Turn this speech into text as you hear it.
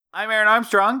I'm Aaron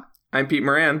Armstrong. I'm Pete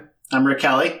Moran. I'm Rick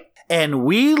Kelly. And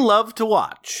we love to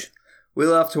watch. We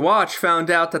love to watch found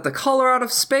out that the color out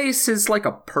of space is like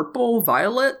a purple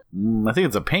violet. I think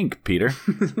it's a pink, Peter.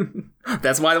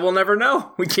 That's why we'll never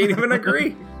know. We can't even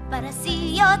agree. But I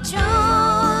see your true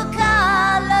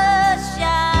colors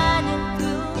shining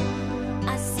through.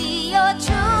 I see your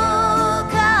true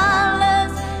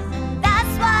colors, and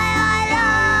that's why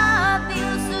I love you.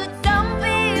 So don't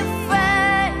be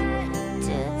afraid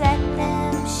to let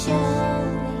them show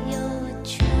your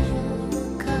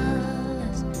true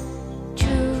colors.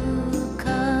 True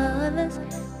colors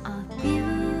are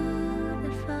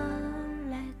beautiful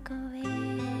like a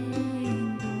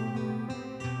rainbow.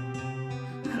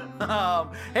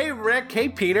 Hey, Rick. Hey,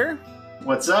 Peter.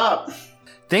 What's up?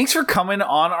 Thanks for coming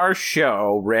on our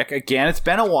show, Rick. Again, it's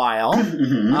been a while.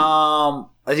 I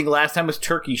think last time was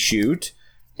Turkey Shoot.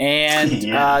 And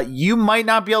Yeah. You might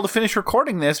not be able to finish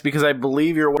recording this because I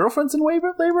believe your girlfriend's in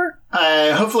labor?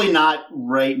 Hopefully not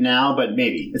right now, but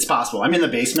maybe. It's possible. I'm in the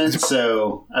basement,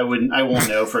 so I won't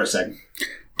know for a second.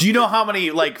 Do you know how many,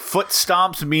 foot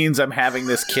stomps means I'm having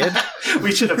this kid?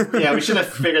 we should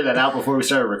have figured that out before we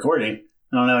started recording.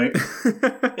 I don't know.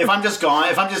 If I'm just gone,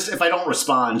 if I don't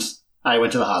respond, I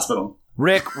went to the hospital.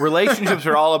 Rick, relationships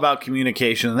are all about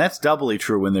communication, and that's doubly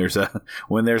true when there's a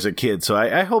kid. So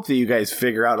I hope that you guys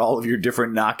figure out all of your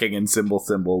different knocking and symbols.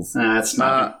 That's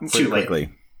not too late.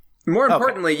 quickly. More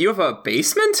importantly, you have a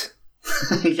basement?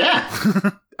 Yeah.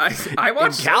 I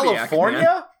watched In Zodiac,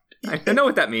 California? man. I know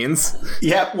what that means.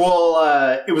 Yeah,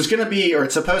 well, it was going to be, or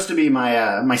it's supposed to be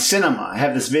my cinema. I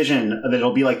have this vision that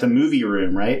it'll be like the movie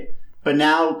room, right? But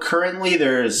now, currently,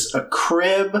 there's a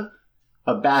crib,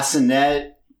 a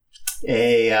bassinet,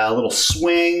 a little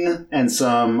swing, and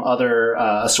some other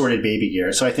assorted baby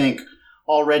gear. So I think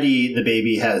already the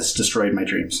baby has destroyed my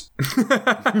dreams.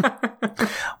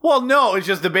 Well, no, it's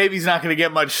just the baby's not going to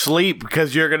get much sleep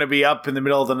because you're going to be up in the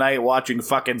middle of the night watching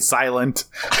fucking silent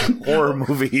horror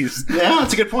movies. Yeah,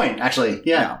 that's a good point, actually.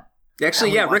 Yeah.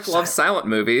 Actually, yeah, Rick loves silent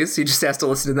movies. He just has to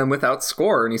listen to them without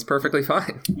score, and he's perfectly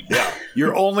fine. Yeah.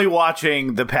 You're only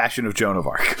watching The Passion of Joan of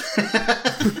Arc.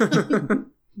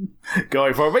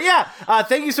 Going forward. But yeah,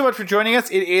 thank you so much for joining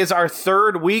us. It is our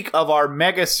third week of our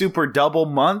mega super double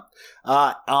month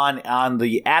on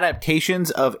the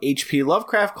adaptations of H.P.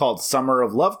 Lovecraft called Summer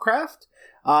of Lovecraft.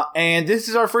 And this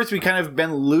is our first. We kind of been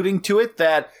alluding to it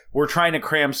that we're trying to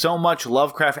cram so much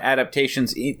Lovecraft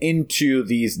adaptations into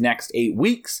these next 8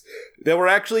 weeks that we're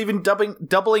actually even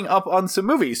doubling up on some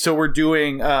movies. So we're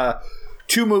doing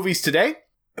 2 movies today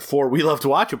for We Love to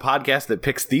Watch, a podcast that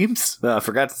picks themes.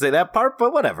 Forgot to say that part,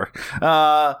 but whatever.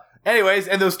 Anyways,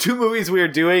 and those 2 movies we are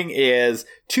doing is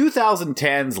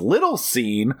 2010's Little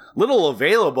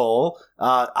Available.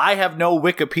 I have no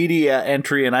Wikipedia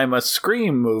entry and I'm a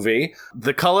Scream movie.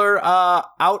 The Color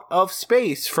Out of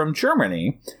Space from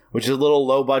Germany, which is a little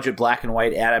low-budget black and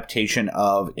white adaptation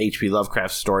of H.P.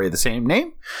 Lovecraft's story of the same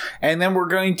name. And then we're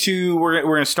going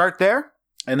to start there.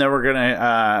 And then we're going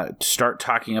to start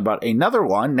talking about another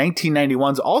one,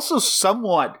 1991's also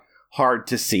somewhat hard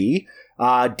to see,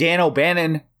 Dan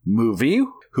O'Bannon movie,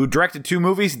 who directed 2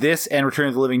 movies, this and Return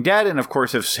of the Living Dead, and of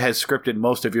course has scripted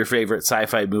most of your favorite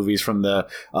sci-fi movies from the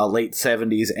late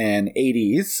 70s and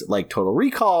 80s, like Total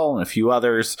Recall and a few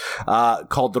others,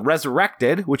 called The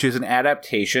Resurrected, which is an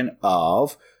adaptation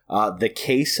of The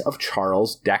Case of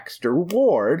Charles Dexter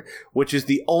Ward, which is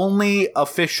the only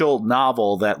official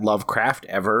novel that Lovecraft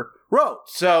ever wrote.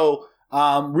 So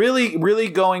really, really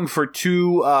going for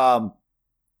 2, I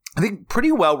think,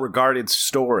 pretty well-regarded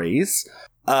stories.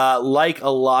 Like a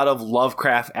lot of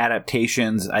Lovecraft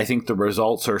adaptations, I think the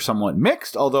results are somewhat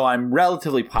mixed, although I'm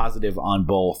relatively positive on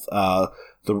both,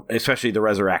 especially The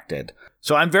Resurrected.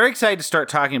 So I'm very excited to start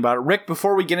talking about it. Rick,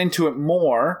 before we get into it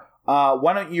more,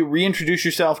 why don't you reintroduce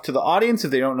yourself to the audience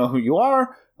if they don't know who you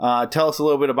are? Tell us a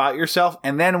little bit about yourself,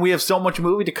 and then we have so much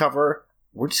movie to cover,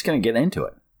 we're just going to get into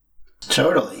it.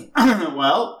 Totally.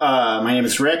 Well, my name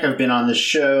is Rick. I've been on this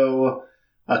show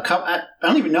I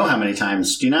don't even know how many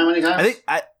times. Do you know how many times? I think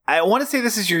I want to say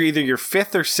this is either your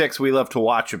 5th or 6th We Love to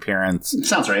Watch appearance.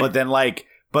 Sounds right. But then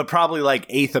but probably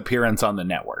 8th appearance on the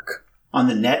network. On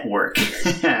the network.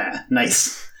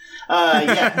 Nice.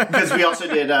 Yeah, because we also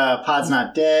did Pod's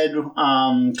Not Dead,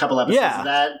 a couple episodes of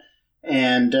that,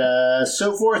 and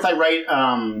so forth. I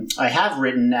have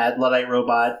written at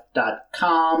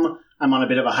LudditeRobot.com. I'm on a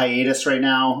bit of a hiatus right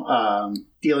now,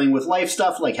 dealing with life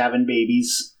stuff like having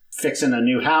babies, fixing a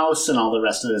new house, and all the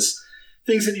rest of this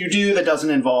things that you do that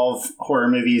doesn't involve horror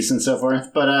movies and so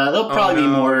forth. But there'll probably be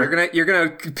more. You're gonna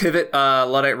pivot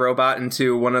Luddite Robot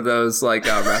into one of those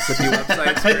recipe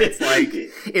websites where it's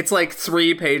it's like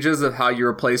 3 pages of how you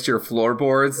replaced your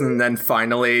floorboards, and then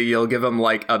finally you'll give them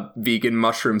like a vegan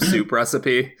mushroom soup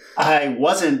recipe. I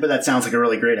wasn't, but that sounds like a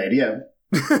really great idea.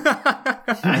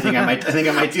 I think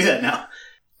I might do that now.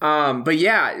 But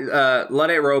yeah,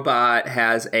 Luddite Robot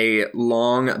has a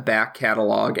long back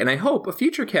catalog, and I hope a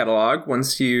future catalog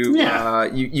once you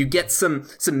you get some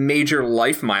major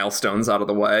life milestones out of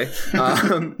the way.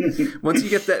 Once you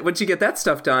get that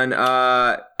stuff done,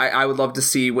 I would love to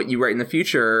see what you write in the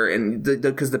future, and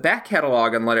because the back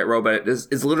catalog on Luddite Robot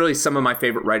is literally some of my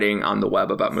favorite writing on the web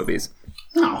about movies.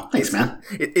 Oh, thanks, man.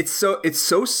 It's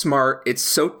so smart. It's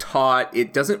so taut.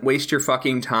 It doesn't waste your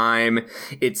fucking time.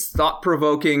 It's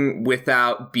thought-provoking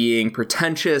without being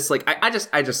pretentious. Like, I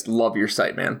just love your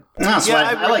site, man. No, so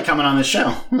I like coming on this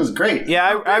show. It was great.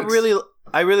 Yeah, I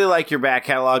really like your back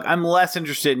catalog. I'm less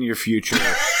interested in your future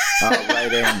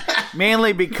writing,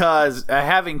 mainly because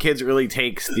having kids really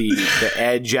takes the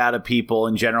edge out of people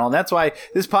in general, and that's why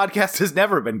this podcast has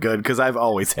never been good, because I've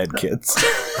always had kids.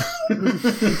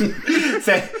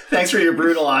 Thanks for your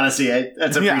brutal honesty.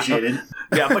 That's appreciated.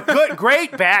 Yeah, but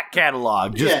great back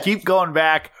catalog. Just keep going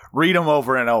back, read them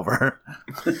over and over.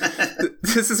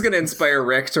 This is going to inspire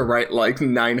Rick to write like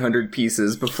 900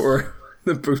 pieces before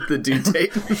the due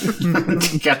date.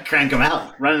 Gotta crank them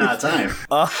out. Running out of time.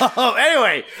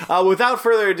 Anyway, without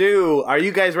further ado, are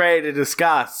you guys ready to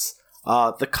discuss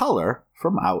The Color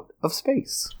from Out of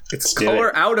Space? It's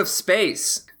Color Out of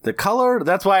Space. The Color,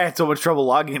 that's why I had so much trouble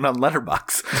logging in on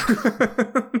Letterboxd.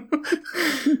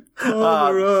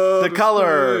 The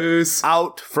Color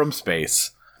Out from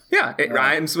Space. Yeah, it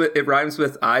rhymes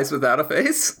with eyes without a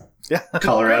face. Yeah.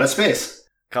 Color Out of Space.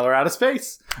 Color Out of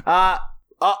Space.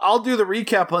 I'll do the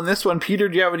recap on this one. Peter,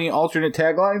 do you have any alternate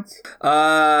taglines?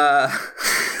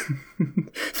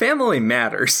 Family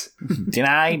matters. Did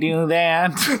I do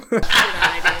that? Did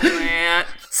I do that?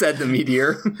 Said the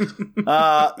meteor.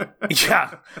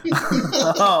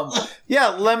 Yeah,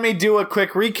 let me do a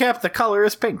quick recap. The color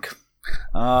is pink.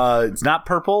 It's not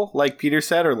purple, like Peter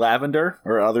said, or lavender,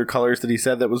 or other colors that he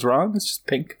said that was wrong. It's just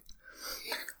pink.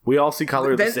 We all see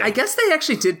color the same. I guess they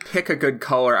actually did pick a good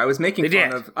color. I was making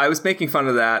fun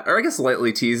of that, or I guess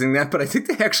lightly teasing that, but I think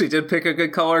they actually did pick a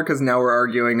good color, because now we're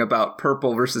arguing about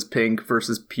purple versus pink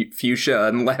versus fuchsia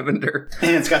and lavender.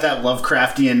 And it's got that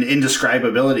Lovecraftian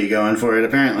indescribability going for it,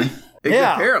 apparently.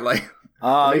 Yeah. Apparently.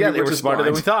 They were smarter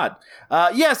than we thought.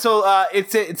 So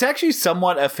it's actually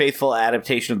somewhat a faithful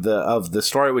adaptation of the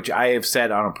story, which I have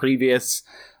said on a previous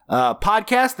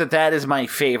podcast that is my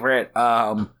favorite.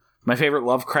 My favorite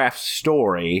Lovecraft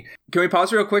story. Can we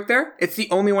pause real quick there? It's the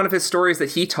only one of his stories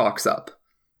that he talks up.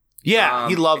 Yeah,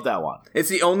 he loved that one. It's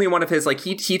the only one of his, like,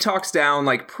 he talks down,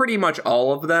 like, pretty much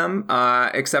all of them,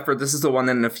 except for this is the one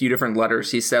that in a few different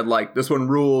letters he said, like, this one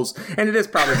rules, and it is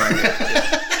probably my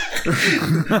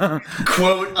favorite.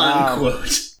 Quote,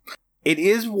 unquote. It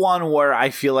is one where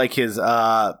I feel like his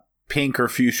pink or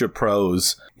fuchsia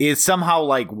prose is somehow,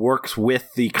 like, works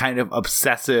with the kind of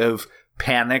obsessive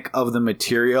panic of the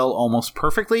material almost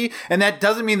perfectly, and that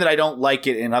doesn't mean that I don't like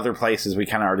it in other places. We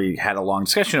kind of already had a long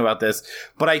discussion about this,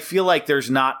 but I feel like there's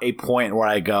not a point where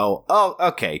I go, oh,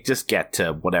 okay, just get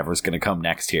to whatever's going to come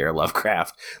next here,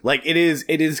 Lovecraft. Like, it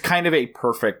is kind of a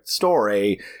perfect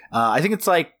story. I think it's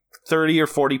like 30 or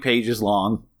 40 pages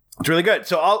long. It's really good.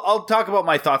 So I'll talk about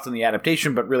my thoughts on the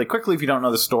adaptation, but really quickly, if you don't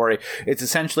know the story, it's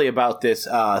essentially about this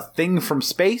thing from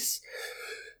space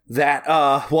that,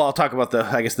 I'll talk about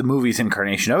the movie's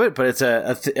incarnation of it, but it's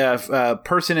a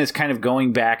person is kind of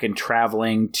going back and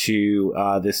traveling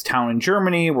to this town in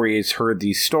Germany where he's heard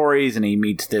these stories, and he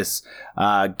meets this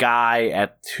guy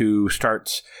who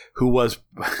was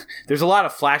there's a lot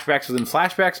of flashbacks within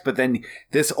flashbacks, but then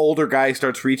this older guy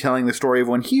starts retelling the story of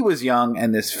when he was young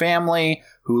and this family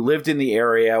who lived in the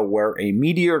area where a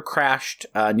meteor crashed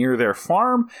near their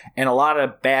farm, and a lot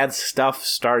of bad stuff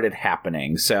started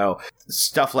happening. So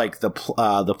stuff like the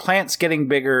plants getting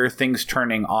bigger, things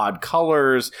turning odd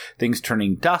colors, things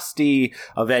turning dusty,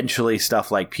 eventually stuff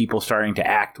like people starting to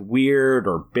act weird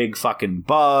or big fucking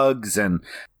bugs. And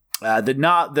the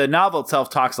novel itself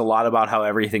talks a lot about how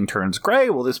everything turns gray.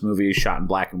 Well, this movie is shot in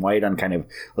black and white on kind of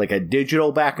like a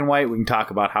digital black and white. We can talk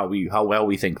about how well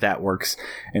we think that works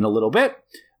in a little bit.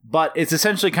 But it's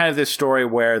essentially kind of this story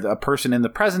where a person in the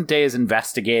present day is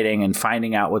investigating and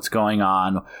finding out what's going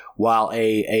on, while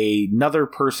another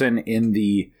person in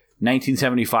the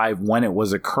 1975, when it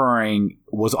was occurring,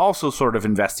 was also sort of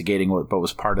investigating, but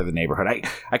was part of the neighborhood.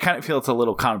 I kind of feel it's a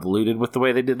little convoluted with the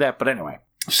way they did that, but anyway.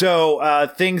 So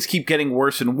things keep getting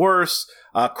worse and worse.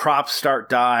 Crops start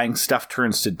dying. Stuff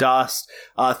turns to dust.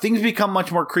 Things become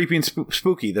much more creepy and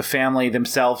spooky. The family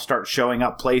themselves start showing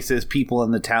up places. People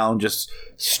in the town just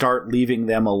start leaving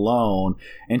them alone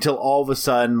until all of a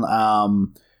sudden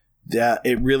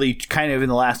it really kind of in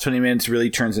the last 20 minutes really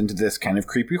turns into this kind of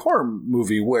creepy horror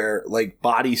movie where like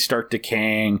bodies start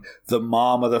decaying. The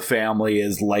mom of the family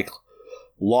is like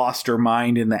lost her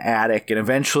mind in the attic, and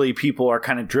eventually people are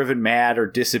kind of driven mad or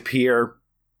disappear.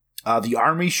 The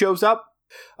army shows up,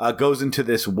 goes into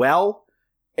this well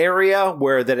area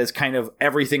where that is kind of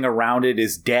everything around it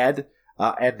is dead,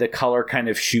 and the color kind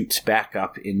of shoots back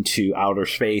up into outer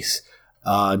space,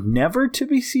 never to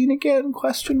be seen again, ?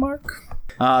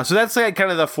 So that's like kind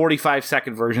of the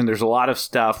 45-second version. There's a lot of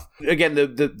stuff. Again,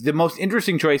 the most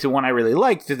interesting choice and one I really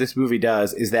liked that this movie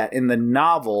does is that in the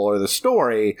novel or the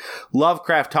story,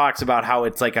 Lovecraft talks about how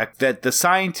it's like that the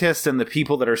scientists and the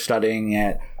people that are studying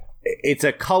it, it's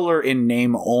a color in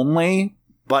name only,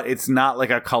 but it's not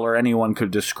like a color anyone could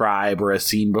describe or has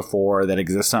seen before that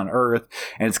exists on Earth.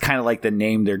 And it's kind of like the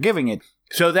name they're giving it.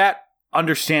 So that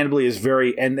understandably is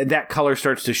very, and that color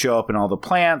starts to show up in all the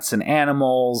plants and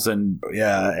animals, and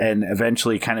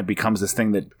eventually kind of becomes this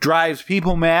thing that drives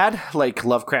people mad, like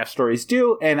Lovecraft stories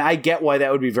do. And I get why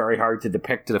that would be very hard to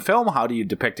depict in a film. How do you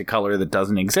depict a color that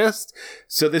doesn't exist?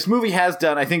 So this movie has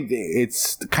done, I think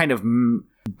its kind of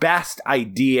best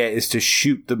idea is to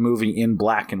shoot the movie in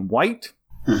black and white,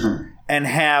 and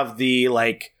have the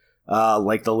like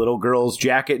the little girl's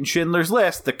jacket in Schindler's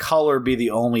List, the color be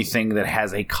the only thing that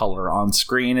has a color on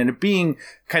screen, and it being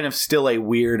kind of still a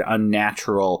weird,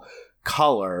 unnatural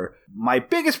color. My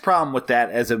biggest problem with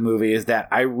that as a movie is that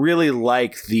I really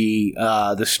like the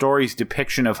story's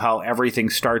depiction of how everything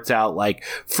starts out like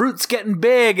fruit's getting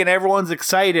big and everyone's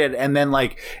excited, and then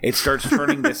like it starts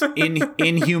turning this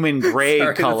inhuman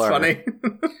gray color. That's funny.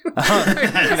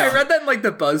 I read that in like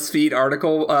the BuzzFeed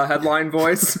article headline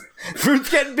voice. Fruit's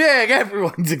getting big,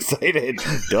 everyone's excited.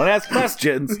 Don't ask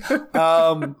questions.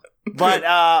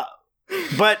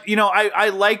 But, you know, I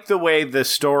like the way the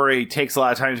story takes a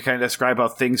lot of time to kind of describe how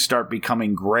things start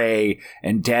becoming gray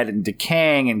and dead and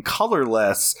decaying and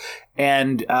colorless.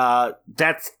 And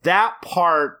that's that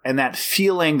part, and that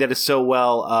feeling that is so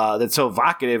well, that's so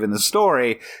evocative in the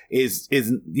story is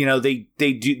you know, they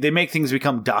make things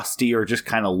become dusty or just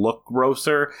kind of look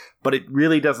grosser, but it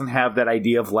really doesn't have that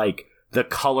idea of like the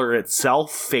color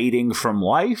itself fading from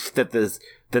life that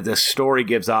the story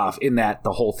gives off, in that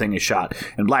the whole thing is shot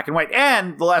in black and white.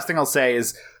 And the last thing I'll say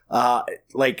is,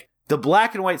 like, the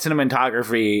black and white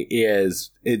cinematography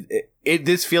is,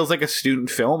 this feels like a student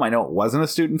film. I know it wasn't a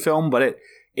student film, but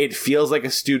it feels like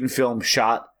a student film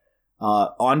shot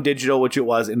on digital, which it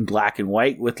was, in black and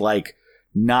white, with, like,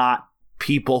 not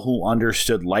people who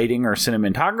understood lighting or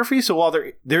cinematography. So while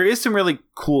there is some really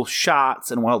cool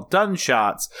shots and well done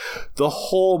shots, the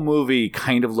whole movie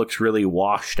kind of looks really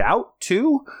washed out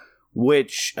too,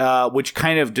 which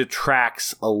kind of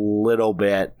detracts a little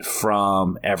bit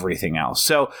from everything else.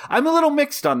 So I'm a little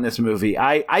mixed on this movie.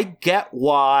 I get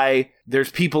why there's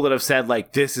people that have said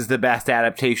like this is the best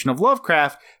adaptation of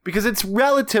Lovecraft, because it's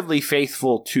relatively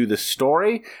faithful to the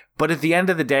story. But at the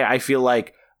end of the day, I feel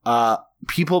like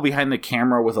people behind the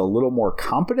camera with a little more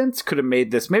competence could have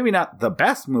made this maybe not the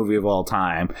best movie of all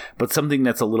time, but something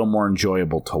that's a little more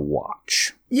enjoyable to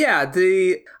watch. Yeah,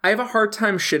 I have a hard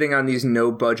time shitting on these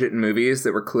no-budget movies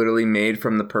that were clearly made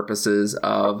from the purposes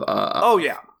of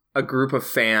a group of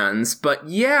fans. But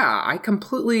yeah, I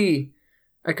completely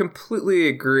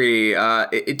agree.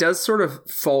 It does sort of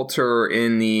falter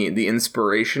in the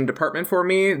inspiration department for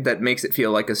me that makes it feel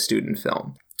like a student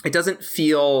film. It doesn't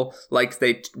feel like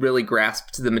they really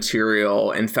grasped the material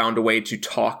and found a way to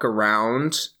talk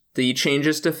around the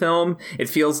changes to film. It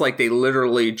feels like they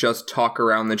literally just talk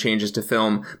around the changes to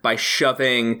film by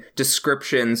shoving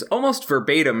descriptions almost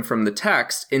verbatim from the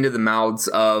text into the mouths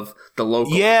of the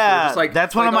locals. Yeah,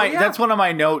 that's one of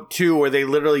my note too, where they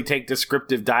literally take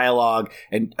descriptive dialogue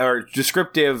or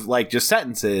descriptive like just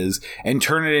sentences and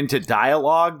turn it into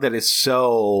dialogue that is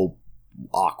so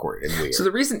awkward and weird. So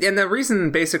the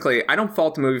reason basically, I don't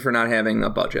fault the movie for not having a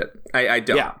budget. I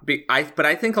don't. Yeah. But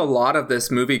I think a lot of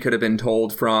this movie could have been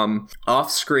told from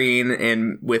off screen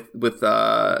and with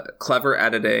clever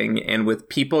editing and with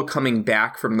people coming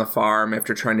back from the farm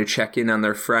after trying to check in on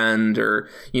their friend, or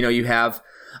you know, you have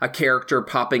a character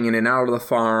popping in and out of the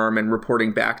farm and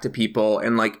reporting back to people,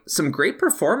 and like some great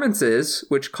performances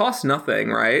which cost nothing,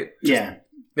 right?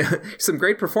 some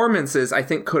great performances, I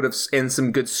think could have, and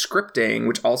some good scripting,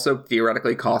 which also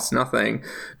theoretically costs nothing,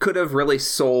 could have really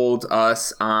sold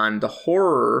us on the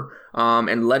horror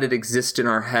and let it exist in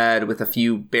our head with a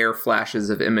few bare flashes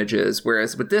of images.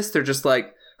 Whereas with this, they're just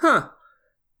like,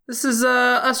 this is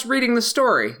us reading the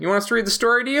story. You want us to read the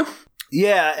story to you?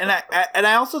 Yeah, and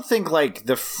I also think like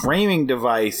the framing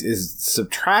device is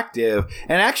subtractive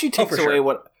and actually takes away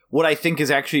what I think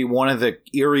is actually one of the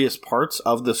eeriest parts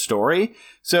of the story.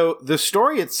 So the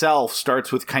story itself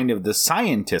starts with kind of the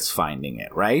scientists finding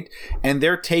it, right? And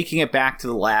they're taking it back to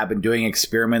the lab and doing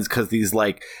experiments because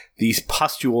these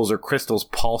pustules or crystals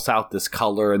pulse out this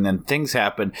color and then things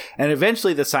happen. And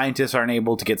eventually the scientists aren't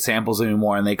able to get samples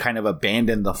anymore and they kind of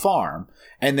abandon the farm.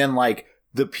 And then like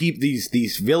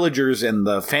these villagers and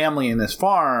the family in this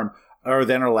farm are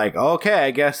like, okay,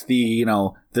 I guess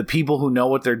the people who know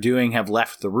what they're doing have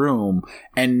left the room,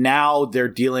 and now they're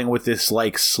dealing with this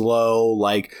like slow,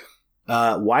 like,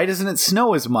 why doesn't it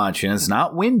snow as much and it's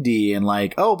not windy, and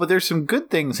like, oh, but there's some good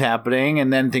things happening,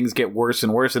 and then things get worse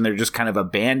and worse, and they're just kind of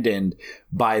abandoned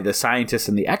by the scientists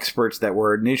and the experts that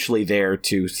were initially there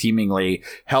to seemingly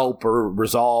help or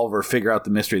resolve or figure out the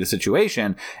mystery of the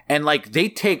situation. And like they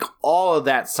take all of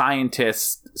that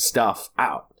scientist stuff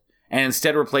out and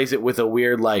instead replace it with a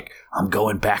weird, like, I'm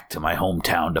going back to my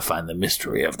hometown to find the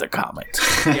mystery of the comet.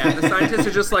 Yeah, the scientists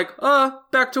are just like,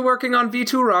 back to working on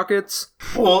V2 rockets.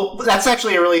 Well, that's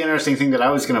actually a really interesting thing that I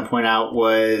was going to point out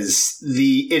was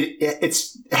it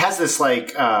has this,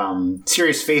 like,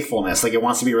 serious faithfulness. Like, it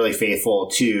wants to be really faithful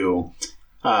to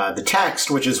the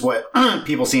text, which is what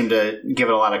people seem to give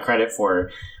it a lot of credit for.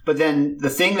 But then the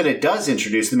thing that it does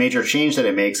introduce, the major change that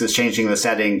it makes, is changing the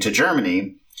setting to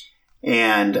Germany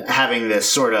and having this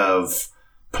sort of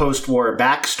post-war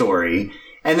backstory.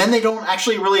 And then they don't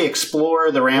actually really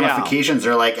explore the ramifications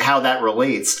or like how that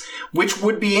relates, which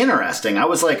would be interesting. I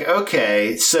was like,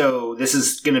 okay, so this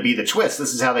is going to be the twist.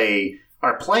 This is how they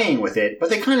are playing with it. But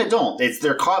they kind of don't.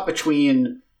 They're caught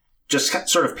between just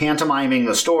sort of pantomiming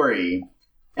the story.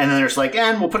 And then there's like,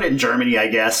 and we'll put it in Germany, I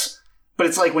guess. But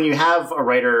it's like when you have a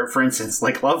writer, for instance,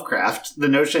 like Lovecraft, the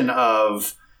notion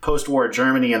of post-war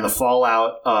Germany and the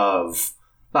fallout of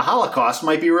the Holocaust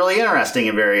might be really interesting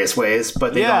in various ways,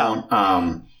 but they don't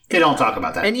talk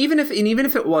about that. And even if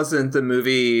it wasn't the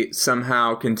movie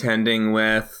somehow contending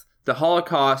with the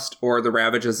Holocaust or the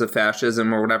ravages of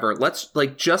fascism or whatever, let's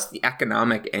like just the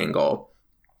economic angle.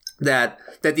 That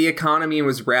the economy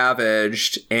was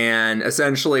ravaged, and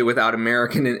essentially without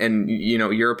American and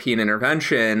European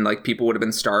intervention, like people would have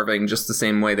been starving just the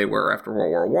same way they were after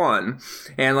World War I.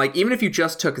 And like even if you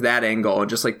just took that angle and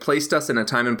just like placed us in a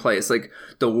time and place, like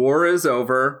the war is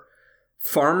over,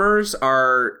 farmers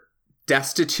are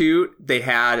destitute, they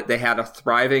had a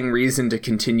thriving reason to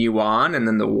continue on, and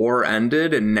then the war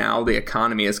ended and now the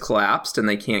economy has collapsed and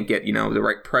they can't get the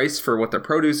right price for what their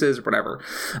produce is or whatever.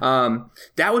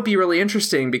 That would be really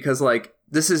interesting because like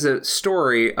this is a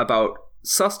story about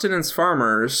sustenance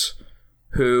farmers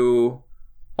who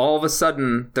all of a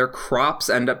sudden their crops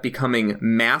end up becoming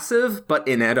massive but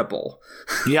inedible.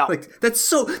 Yeah. Like that's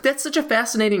such a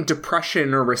fascinating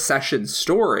depression or recession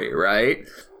story, right?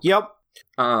 Yep.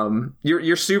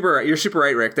 You're super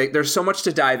right, Rick. There's so much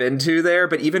to dive into there,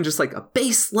 but even just like a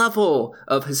base level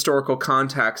of historical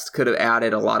context could have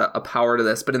added a lot of power to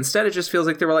this. But instead, it just feels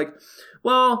like they were like,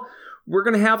 well, we're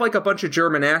going to have like a bunch of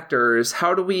German actors.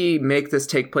 How do we make this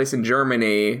take place in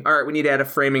Germany? All right, we need to add a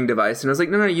framing device. And I was like,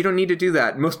 no, you don't need to do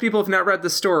that. Most people have not read the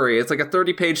story. It's like a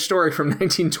 30-page story from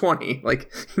 1920.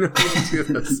 Like, you don't need to do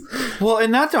this. Well,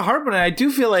 and not to harp on it, I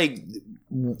do feel like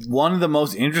one of the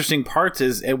most interesting parts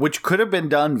is, which could have been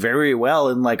done very well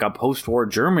in like a post-war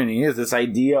Germany, is this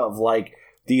idea of like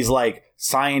these like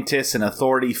scientists and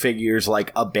authority figures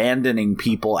like abandoning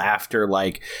people after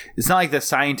like, it's not like the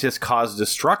scientists cause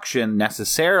destruction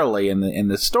necessarily in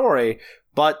the story,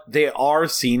 but they are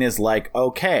seen as like,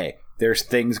 okay, there's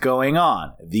things going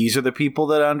on. These are the people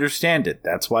that understand it.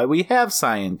 That's why we have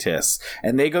scientists.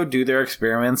 And they go do their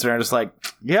experiments and are just like,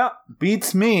 yeah,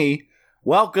 beats me.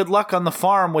 Well, good luck on the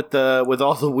farm with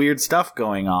all the weird stuff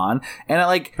going on. And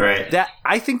that,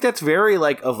 I think that's very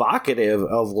like evocative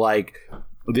of like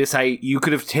this. You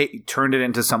could have turned it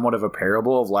into somewhat of a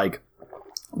parable of like,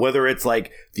 whether it's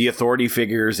like the authority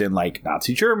figures in like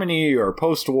Nazi Germany or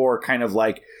post-war kind of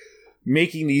like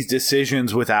making these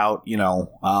decisions without,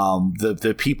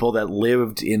 the people that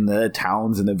lived in the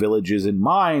towns and the villages in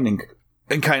mind,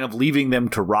 and kind of leaving them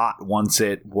to rot once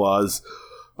it was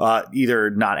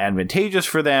either not advantageous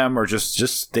for them or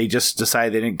just they just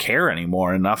decide they didn't care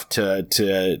anymore enough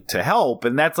to help.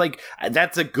 And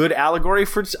that's a good allegory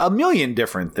for a million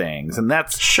different things. And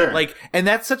that's sure. And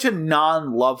that's such a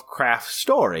non-Lovecraft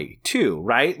story too,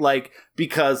 right?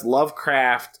 Because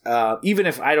Lovecraft, even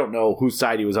if I don't know whose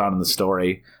side he was on in the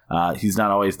story, he's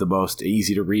not always the most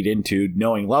easy to read into.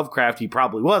 Knowing Lovecraft, he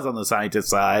probably was on the scientist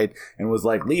side and was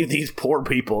like, leave these poor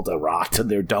people to rot in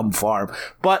their dumb farm.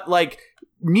 But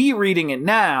me reading it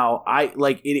now,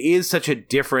 it is such a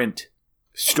different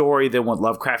story than what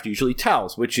Lovecraft usually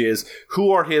tells, which is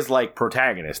who are his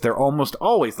protagonists. They're almost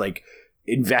always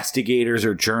investigators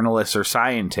or journalists or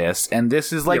scientists, and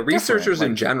this is researchers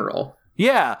in general.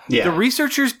 Yeah, the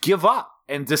researchers give up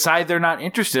and decide they're not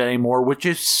interested anymore, which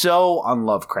is so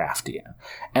un-Lovecraftian.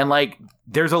 And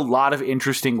there's a lot of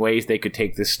interesting ways they could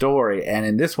take this story, and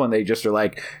in this one they just are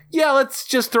let's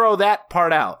just throw that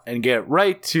part out and get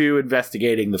right to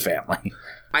investigating the family.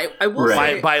 I will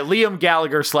say by Liam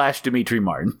Gallagher / Dimitri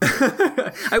Martin.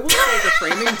 I will say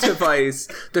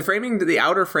the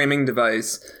outer framing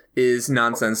device is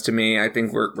nonsense to me. I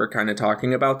think we're kind of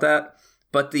talking about that,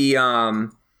 but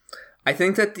I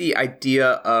think that the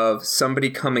idea of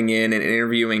somebody coming in and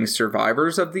interviewing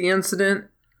survivors of the incident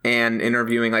and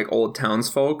interviewing old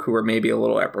townsfolk who are maybe a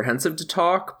little apprehensive to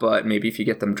talk, but maybe if you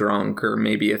get them drunk or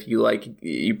maybe if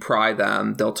you pry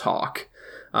them, they'll talk.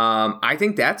 I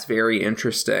think that's very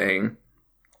interesting.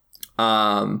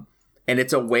 And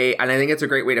it's a way, and I think it's a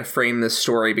great way to frame this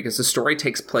story because the story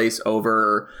takes place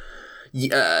over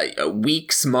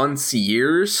weeks, months,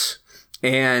 years.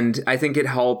 And I think it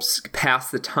helps pass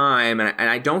the time. And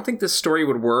I don't think this story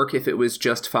would work if it was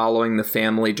just following the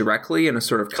family directly in a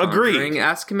sort of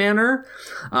Conjuring-esque manner.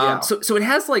 So it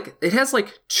has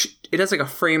a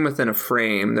frame within a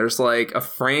frame. There's a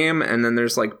frame, and then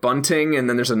there's bunting, and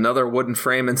then there's another wooden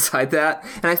frame inside that.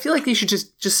 And I feel like they should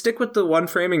just stick with the one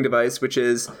framing device, which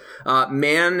is a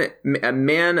man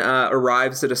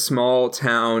arrives at a small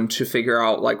town to figure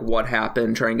out what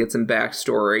happened, try and get some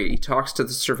backstory. He talks to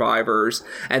the survivors.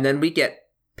 And then we get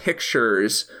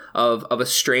pictures of a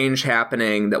strange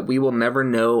happening that we will never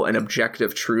know an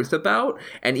objective truth about,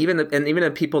 and even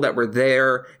the people that were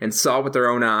there and saw with their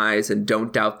own eyes and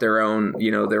don't doubt their own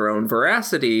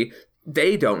veracity,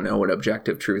 they don't know an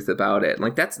objective truth about it.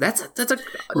 That's just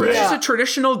a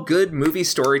traditional good movie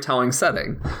storytelling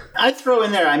setting. I'd throw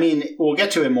in there, we'll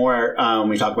get to it more when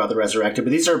we talk about The Resurrected,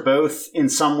 but these are both in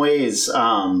some ways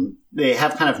they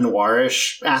have kind of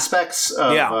noirish aspects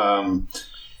of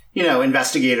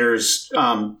investigators.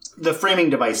 The framing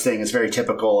device thing is very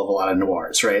typical of a lot of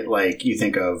noirs, right? You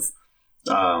think of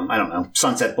I don't know,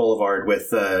 Sunset Boulevard with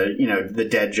the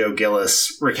dead Joe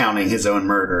Gillis recounting his own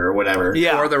murder or whatever.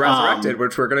 Yeah, or The Resurrected,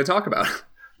 which we're going to talk about.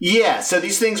 Yeah, so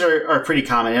these things are pretty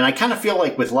common. And I kind of feel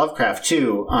like with Lovecraft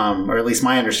too, or at least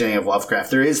my understanding of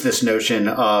Lovecraft, there is this notion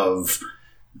of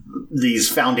these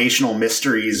foundational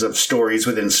mysteries of stories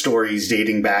within stories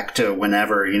dating back to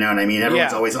whenever, you know what I mean?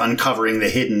 Everyone's always uncovering the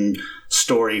hidden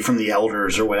story from the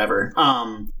elders or whatever.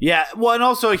 Yeah, well, and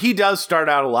also he does start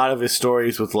out a lot of his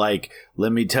stories with let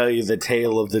me tell you the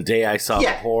tale of the day I saw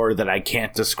the horror that I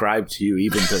can't describe to you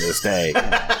even to this day.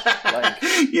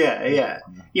 Yeah.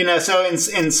 So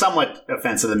in somewhat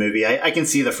offense of the movie, I can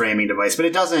see the framing device, but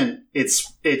it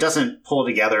doesn't pull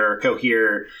together or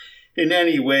cohere in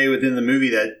any way within the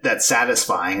movie that's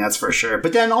satisfying, that's for sure.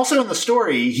 But then also in the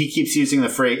story, he keeps using the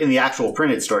phrase, in the actual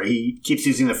printed story, he keeps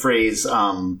using the phrase,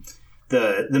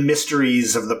 the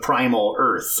mysteries of the primal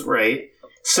earth, right?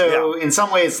 So in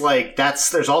some ways,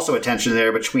 there's also a tension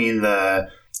there between the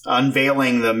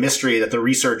unveiling the mystery that the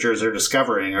researchers are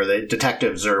discovering, or the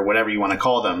detectives, or whatever you want to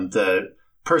call them, the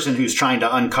person who's trying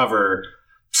to uncover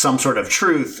some sort of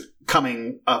truth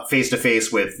coming up face to face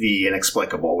with the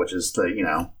inexplicable, which is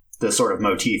the sort of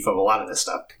motif of a lot of this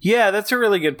stuff. Yeah, that's a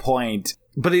really good point.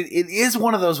 But it is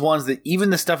one of those ones that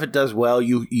even the stuff it does well,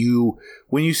 you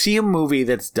when you see a movie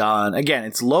that's done, again,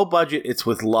 it's low budget, it's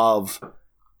with love.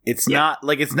 It's not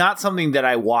it's not something that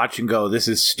I watch and go, this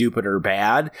is stupid or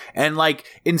bad. And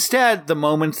instead, the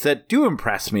moments that do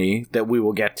impress me that we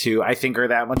will get to, I think are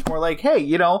that much more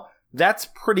hey, that's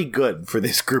pretty good for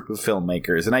this group of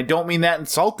filmmakers. And I don't mean that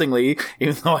insultingly,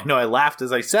 even though I know I laughed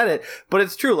as I said it, but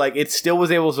it's true. It still was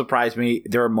able to surprise me.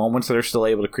 There are moments that are still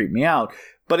able to creep me out.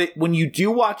 But when you do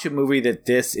watch a movie that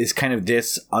this is kind of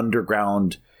this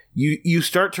underground, you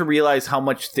start to realize how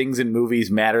much things in movies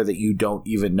matter that you don't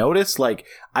even notice.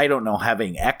 I don't know,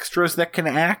 having extras that can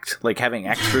act, having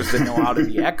extras that know how to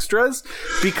be extras.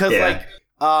 Because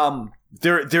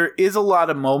there is a lot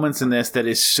of moments in this that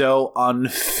is so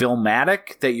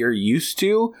unfilmatic that you're used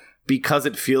to because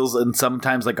it feels in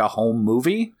sometimes like a home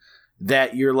movie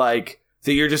that you're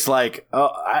just like, oh,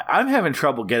 I'm having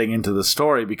trouble getting into the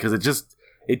story because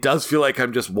it does feel like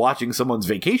I'm just watching someone's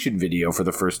vacation video for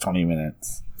the first 20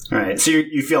 minutes. All right. So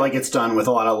you feel like it's done with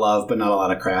a lot of love, but not a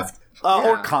lot of craft.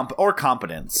 Or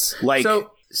competence. Like,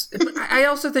 so I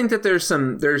also think that there's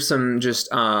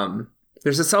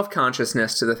a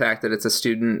self-consciousness to the fact that it's a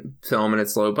student film and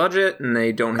it's low budget and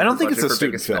they don't have I don't think it's a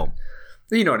student film.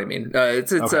 You know what I mean?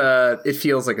 It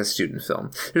feels like a student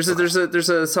film. There's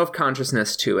a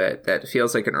self-consciousness to it that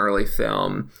feels like an early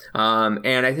film.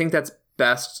 And I think that's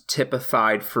best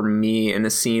typified for me in a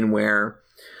scene where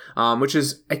which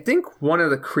is, I think, one of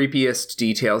the creepiest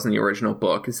details in the original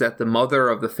book is that the mother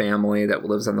of the family that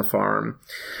lives on the farm,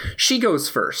 she goes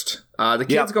first. The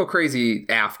kids go crazy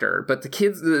after, but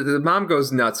the mom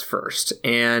goes nuts first,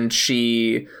 and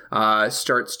she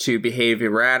starts to behave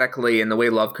erratically. And the way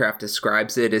Lovecraft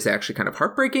describes it is actually kind of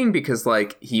heartbreaking because,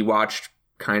 like, he watched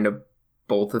kind of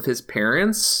both of his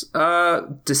parents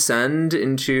descend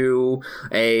into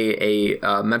a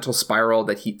mental spiral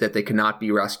that they cannot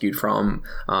be rescued from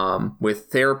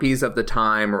with therapies of the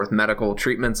time or with medical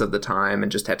treatments of the time,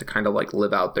 and just had to kind of like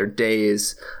live out their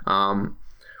days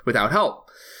without help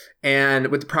and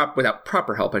without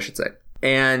proper help, I should say.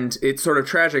 And it's sort of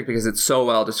tragic because it's so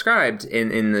well described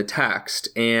in the text.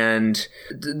 And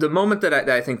the moment that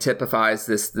I think typifies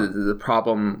this, the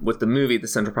problem with the movie, the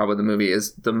central problem with the movie,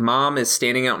 is the mom is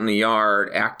standing out in the yard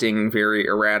acting very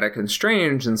erratic and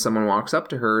strange. And someone walks up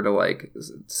to her to like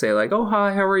say like, oh,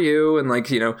 hi, how are you? And like,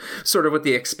 you know, sort of with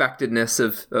the expectedness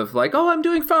of like, oh, I'm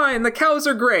doing fine. The cows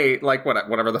are great. Like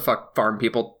whatever the fuck farm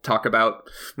people talk about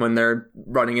when they're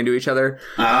running into each other.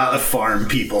 The farm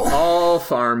people. All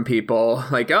farm people.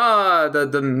 Like,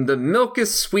 the milk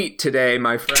is sweet today,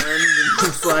 my friend.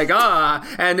 It's like,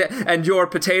 and your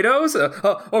potatoes?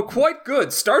 Quite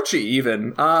good, starchy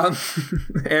even.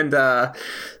 And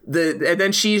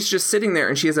then she's just sitting there,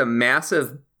 and she has a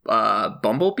massive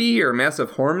bumblebee or a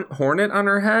massive hornet on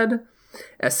her head,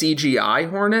 a CGI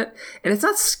hornet, and it's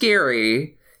not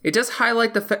scary. It does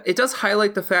highlight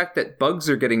the fact that bugs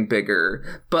are getting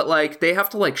bigger, but like they have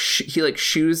to like he like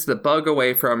shoos the bug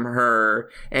away from her,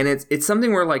 and it's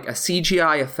something where like a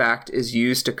CGI effect is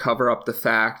used to cover up the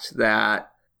fact that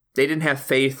they didn't have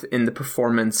faith in the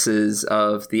performances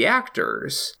of the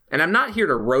actors. And I'm not here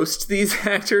to roast these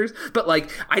actors, but like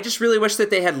I just really wish that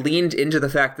they had leaned into the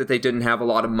fact that they didn't have a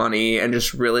lot of money and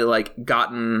just really like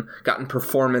gotten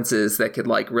performances that could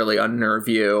like really unnerve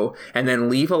you, and then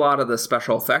leave a lot of the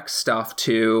special effects stuff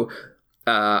to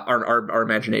our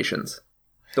imaginations.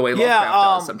 The way Lovecraft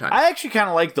does sometimes. I actually kind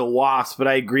of like the wasp, but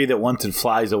I agree that once it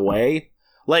flies away,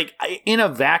 like, in a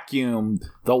vacuum,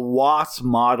 the wasp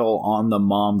model on the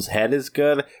mom's head is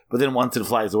good, but then once it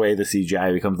flies away, the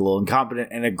CGI becomes a little incompetent,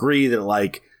 and agree that,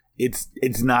 like, it's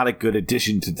not a good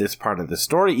addition to this part of the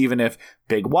story, even if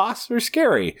big wasps are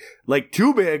scary. Like,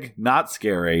 too big, not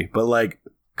scary, but, like,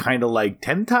 kind of, like,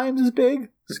 10 times as big,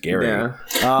 scary. Yeah.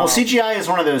 Well, CGI is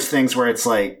one of those things where it's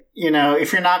like, you know,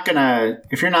 if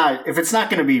it's not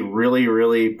gonna be really,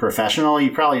 really professional, you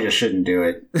probably just shouldn't do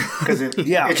it because it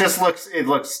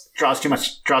draws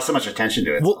so much attention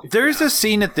to it. Well, there's a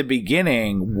scene at the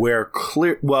beginning where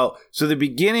so the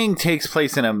beginning takes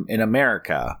place in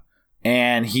America,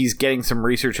 and he's getting some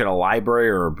research at a library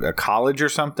or a college or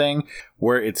something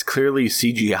where it's clearly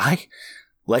CGI.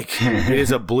 Like, it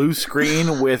is a blue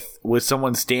screen with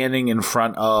someone standing in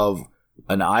front of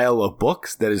an aisle of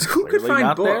books that is who could find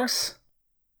not books there.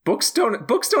 Books don't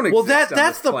exist. Well,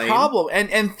 that's the problem.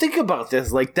 And think about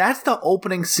this. Like, that's the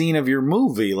opening scene of your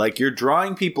movie. Like, you're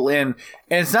drawing people in,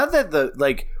 and it's not that the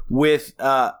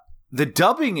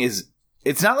dubbing is.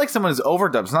 It's not like someone is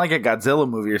overdubbed. It's not like a Godzilla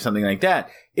movie or something like that.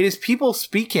 It is people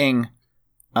speaking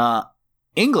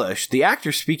English, the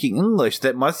actors speaking English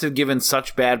that must have given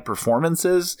such bad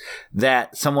performances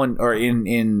that someone, or in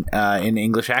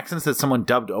English accents, that someone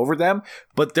dubbed over them,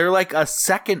 but they're like a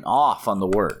second off on the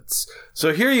words.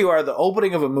 So here you are, the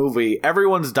opening of a movie,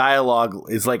 everyone's dialogue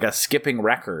is like a skipping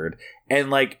record, and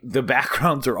like the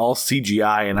backgrounds are all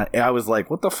CGI, and I was like,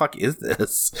 what the fuck is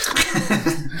this?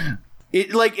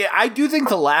 I do think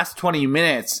the last 20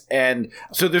 minutes, and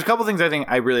so there's a couple things I think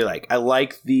I really like. I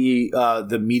like the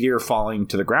meteor falling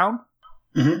to the ground.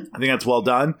 Mm-hmm. I think that's well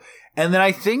done. And then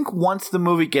I think once the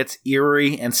movie gets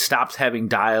eerie and stops having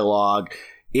dialogue,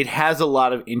 it has a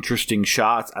lot of interesting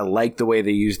shots. I like the way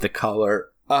they use the color.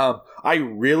 I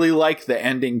really like the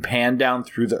ending pan down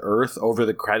through the earth over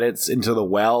the credits into the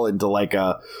well, into like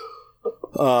a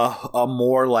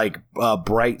more like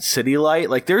bright city light.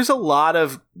 Like, there's a lot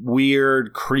of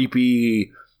weird,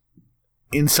 creepy,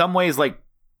 in some ways like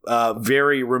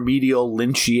very remedial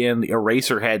Lynchian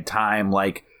Eraserhead time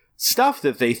like stuff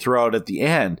that they throw out at the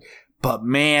end. But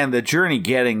man, the journey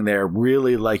getting there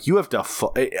really, like, you have to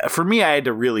for me, I had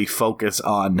to really focus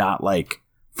on not like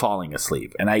falling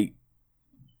asleep. And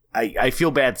I feel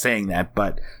bad saying that,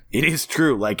 but it is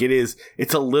true. Like,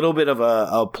 it's a little bit of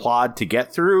a plod to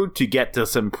get through to get to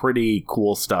some pretty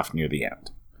cool stuff near the end.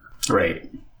 Right.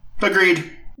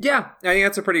 Agreed. Yeah, I think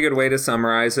that's a pretty good way to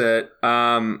summarize it.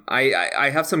 I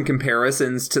have some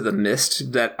comparisons to The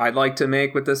Mist that I'd like to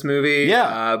make with this movie.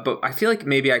 Yeah. But I feel like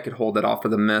maybe I could hold it off for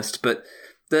The Mist. But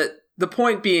the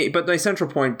point being, but my central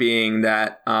point being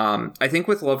that I think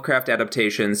with Lovecraft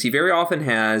adaptations, he very often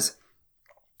has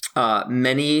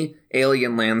many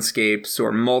alien landscapes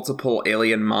or multiple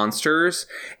alien monsters,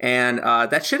 and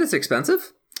that shit is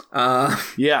expensive.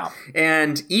 Yeah.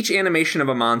 And each animation of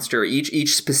a monster,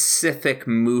 each specific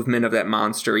movement of that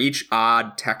monster, each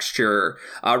odd texture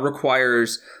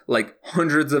requires like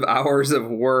hundreds of hours of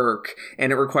work,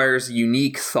 and it requires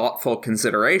unique, thoughtful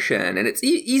consideration. And it's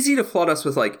easy to flood us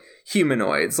with like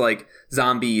humanoids, like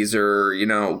zombies or, you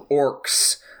know,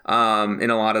 orcs in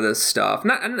a lot of this stuff.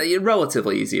 Not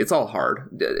relatively easy. It's all hard.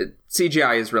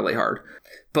 CGI is really hard.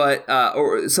 But,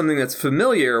 or something that's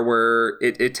familiar where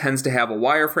it tends to have a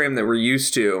wireframe that we're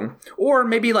used to, or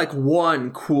maybe like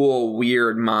one cool,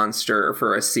 weird monster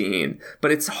for a scene.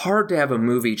 But it's hard to have a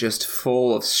movie just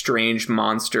full of strange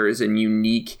monsters and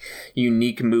unique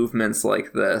movements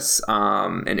like this,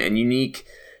 and unique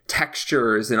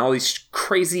textures and all these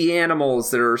crazy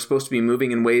animals that are supposed to be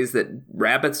moving in ways that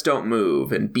rabbits don't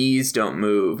move and bees don't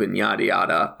move and yada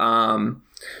yada.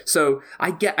 So I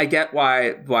get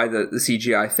why the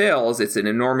CGI fails. It's an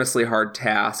enormously hard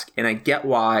task, and I get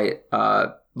why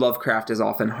Lovecraft is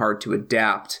often hard to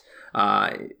adapt,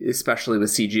 especially with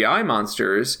CGI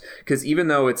monsters, because even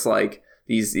though it's like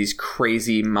these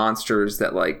crazy monsters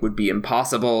that like would be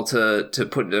impossible to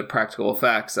put into practical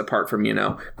effects, apart from, you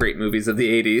know, great movies of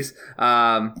the 80s,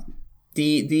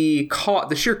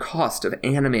 the sheer cost of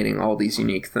animating all these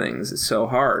unique things is so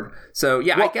hard. So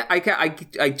yeah, well,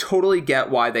 I totally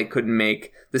get why they couldn't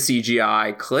make the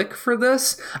CGI click for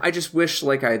this. I just wish,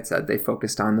 like I had said, they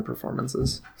focused on the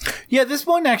performances. Yeah, this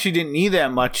one actually didn't need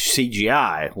that much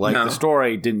CGI. Like, no. The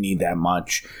story didn't need that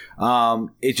much.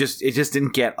 It just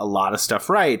didn't get a lot of stuff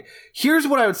right. Here's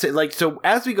what I would say. Like, so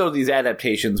as we go to these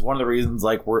adaptations, one of the reasons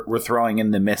like we're throwing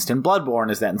in The Mist and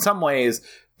Bloodborne is that in some ways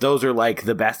those are like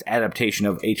the best adaptation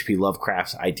of H.P.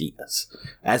 Lovecraft's ideas,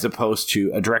 as opposed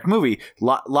to a direct movie.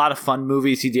 Lot of fun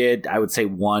movies he did. I would say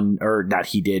one, or not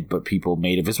he did, but people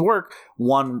made of his work.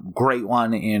 One great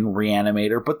one in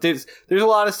Reanimator. But there's a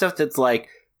lot of stuff that's like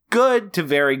good to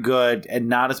very good, and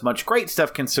not as much great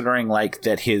stuff, considering like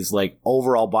that his like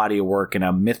overall body of work and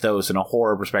a mythos and a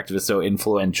horror perspective is so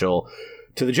influential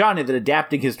to the genre that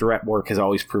adapting his direct work has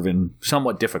always proven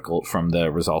somewhat difficult from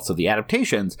the results of the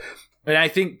adaptations. And I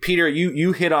think, Peter,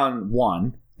 you hit on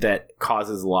one that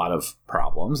causes a lot of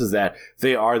problems, is that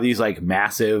they are these like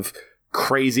massive,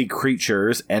 crazy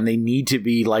creatures, and they need to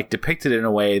be like depicted in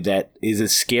a way that is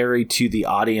as scary to the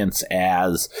audience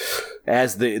as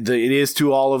it is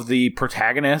to all of the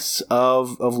protagonists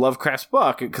of Lovecraft's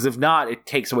book. Because if not, it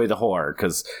takes away the horror,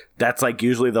 because that's like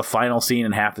usually the final scene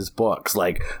in half his books.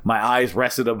 Like, my eyes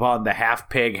rested upon the half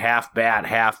pig, half bat,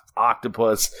 half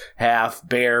octopus, half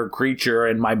bear creature,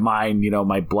 and my mind, you know,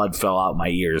 my blood fell out my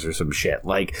ears or some shit.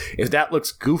 Like, if that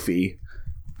looks goofy,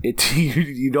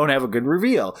 you don't have a good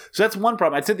reveal. So that's one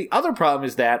problem. I'd say the other problem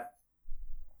is that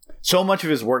so much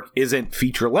of his work isn't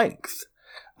feature length.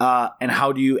 And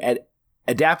how do you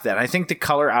adapt that? I think The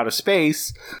Color Out of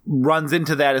Space runs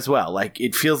into that as well. Like,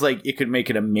 it feels like it could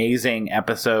make an amazing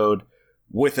episode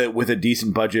with a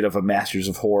decent budget of a Masters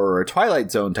of Horror or a Twilight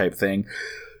Zone type thing.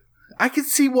 I could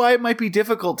see why it might be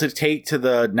difficult to take to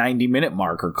the 90-minute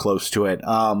mark or close to it.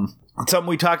 Something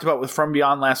we talked about with From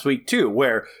Beyond last week too,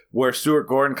 where Stuart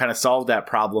Gordon kind of solved that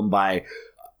problem by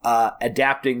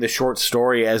adapting the short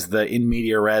story as the in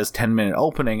media res 10-minute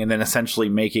opening, and then essentially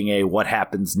making a what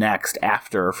happens next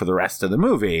after for the rest of the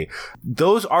movie.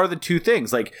 Those are the two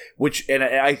things, like, which, and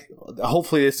I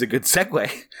hopefully this is a good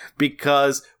segue,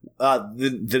 because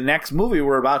the next movie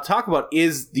we're about to talk about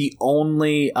is the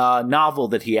only novel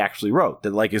that he actually wrote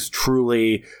that like is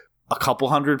truly a couple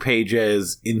hundred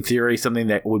pages, in theory, something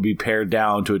that would be pared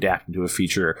down to adapt into a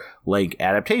feature-length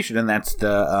adaptation, and that's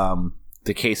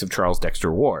the Case of Charles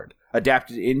Dexter Ward,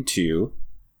 adapted into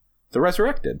The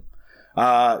Resurrected.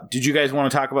 Did you guys want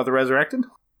to talk about The Resurrected?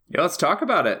 Yeah, let's talk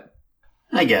about it.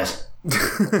 I guess.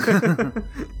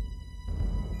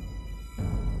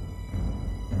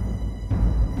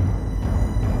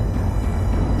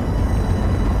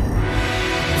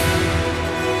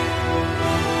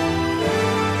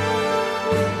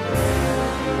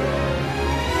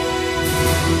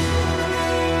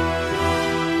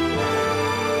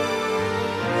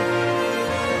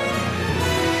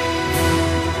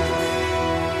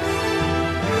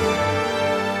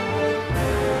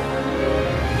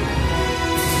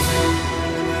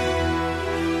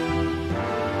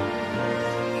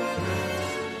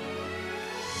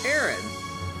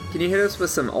 Can you hit us with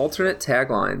some alternate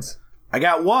taglines? I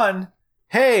got one.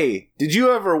 Hey, did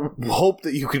you ever hope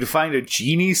that you could find a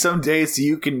genie someday so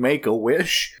you can make a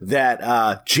wish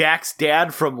that Jack's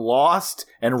dad from Lost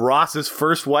and Ross's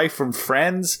first wife from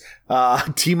Friends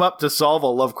team up to solve a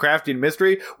Lovecraftian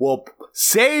mystery? Well,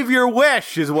 save your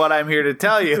wish is what I'm here to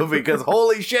tell you, because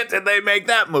holy shit did they make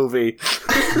that movie.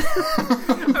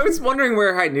 I was wondering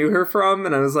where I knew her from,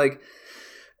 and I was like,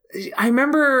 I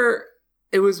remember...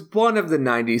 It was one of the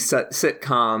 90s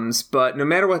sitcoms, but no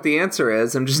matter what the answer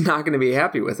is, I'm just not going to be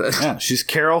happy with it. Yeah, she's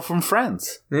Carol from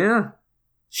Friends. Yeah.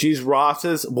 She's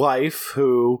Ross's wife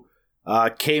who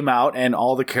came out, and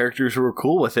all the characters were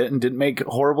cool with it and didn't make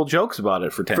horrible jokes about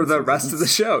it for 10 For the seasons. rest of the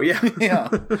show, yeah. Yeah.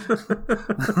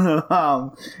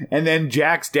 And then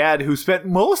Jack's dad, who spent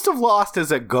most of Lost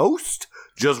as a ghost,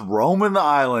 just roaming the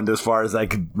island as far as I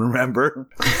could remember.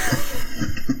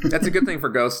 That's a good thing for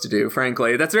ghosts to do,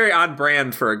 frankly. That's very on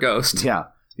brand for a ghost. Yeah.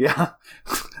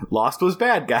 Lost was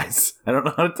bad, guys. I don't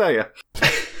know how to tell you.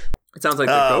 It sounds like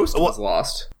the ghost was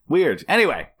lost. Weird.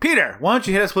 Anyway, Peter, why don't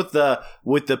you hit us with the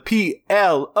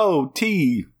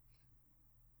PLOT?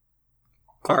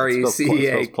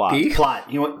 RECAP?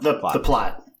 Plot. You want the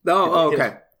plot. Oh,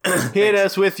 okay. Hit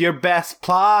us with your best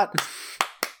plot.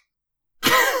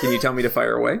 Can you tell me to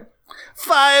fire away?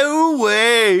 Fire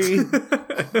away.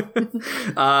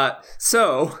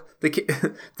 So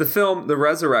the film The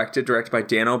Resurrected, directed by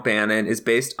Dan O'Bannon, is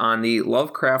based on the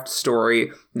Lovecraft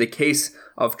story The Case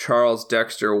of Charles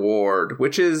Dexter Ward,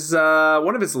 which is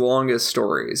one of his longest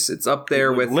stories. It's up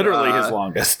there with literally his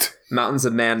longest. Mountains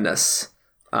of Madness.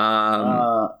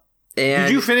 And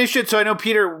did you finish it? So I know,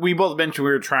 Peter, we both mentioned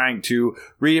we were trying to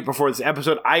read it before this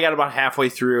episode. I got about halfway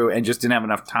through and just didn't have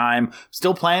enough time.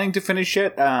 Still planning to finish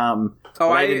it. I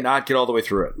did not get all the way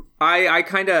through it.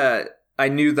 I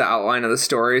knew the outline of the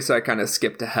story, so I kind of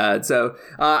skipped ahead. So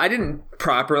I didn't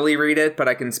properly read it, but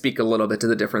I can speak a little bit to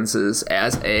the differences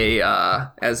as a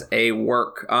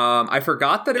work. I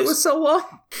forgot that it was so long.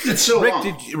 It's so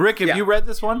long. Rick, have you read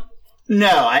this one? No,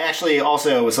 I actually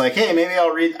also was like, hey, maybe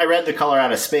I'll read. I read The Color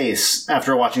Out of Space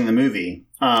after watching the movie.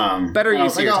 Better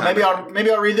use your time.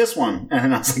 Maybe I'll read this one, and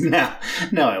then I was like,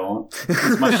 no, I won't.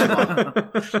 It's much too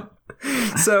long.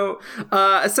 So,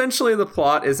 essentially, the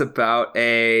plot is about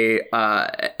a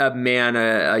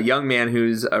young man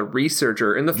who's a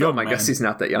researcher in the film. I guess he's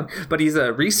not that young, but he's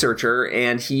a researcher,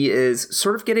 and he is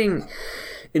sort of getting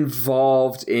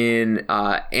involved in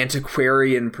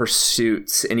antiquarian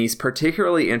pursuits, and he's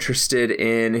particularly interested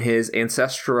in his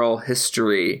ancestral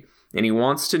history, and he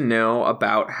wants to know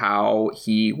about how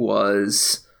he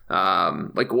was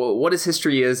what his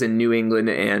history is in New England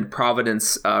and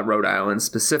Providence, Rhode Island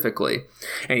specifically.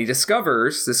 And he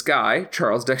discovers, this guy,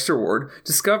 Charles Dexter Ward,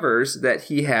 discovers that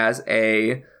he has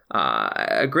a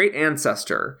great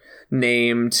ancestor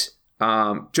named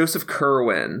Joseph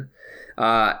Curwen.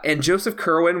 And Joseph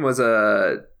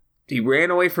Curwen he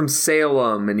ran away from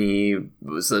Salem, and he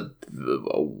was a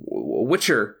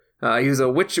witcher. He was a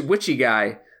witchy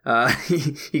guy.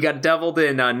 He got deviled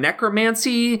in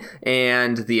necromancy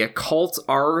and the occult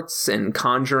arts and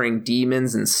conjuring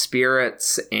demons and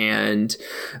spirits and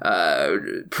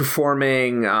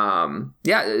performing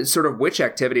sort of witch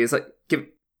activities, like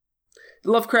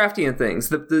Lovecraftian things,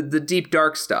 the deep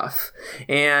dark stuff.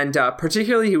 And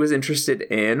particularly he was interested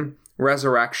in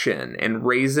resurrection and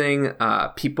raising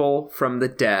people from the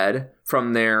dead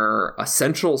from their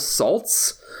essential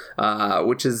salts,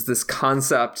 which is this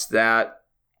concept that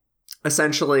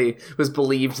essentially was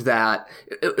believed that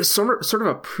it was sort of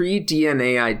a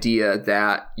pre-DNA idea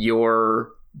that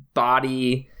your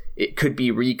body, it could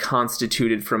be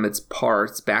reconstituted from its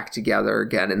parts back together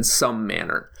again in some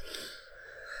manner.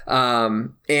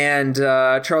 And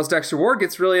Charles Dexter Ward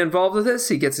gets really involved with this.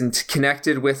 He gets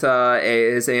connected with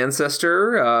his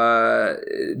ancestor,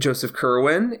 Joseph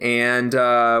Curwen, and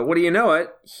what do you know it?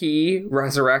 He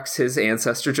resurrects his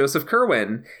ancestor, Joseph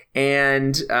Curwen.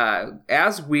 And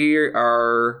as we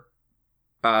are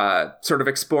sort of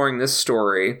exploring this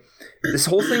story, this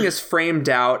whole thing is framed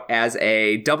out as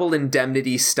a Double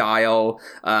Indemnity style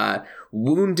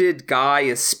wounded guy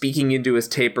is speaking into his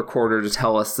tape recorder to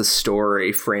tell us the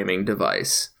story framing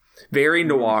device. Very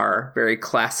noir, very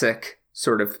classic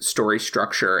sort of story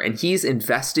structure. And he's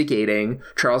investigating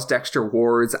Charles Dexter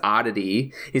Ward's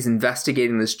oddity. He's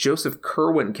investigating this Joseph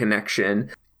Curwen connection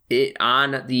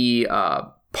on the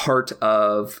part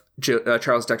of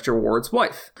Charles Dexter Ward's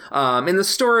wife. In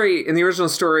the original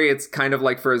story, it's kind of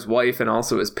like for his wife and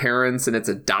also his parents, and it's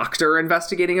a doctor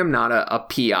investigating him, not a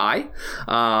PI.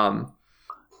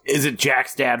 Is it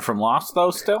Jack's dad from Lost,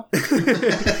 though, still?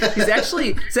 It's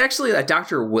actually a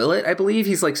Dr. Willett, I believe.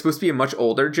 He's like supposed to be a much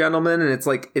older gentleman, and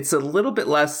it's a little bit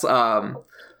less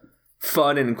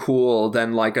fun and cool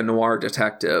than like a noir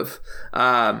detective.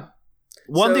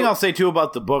 One thing I'll say, too,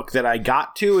 about the book that I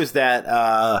got to is that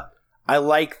I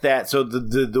like that. So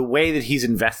the way that he's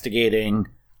investigating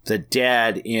the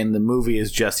dead in the movie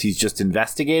is he's just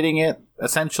investigating it,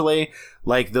 essentially.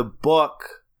 Like, the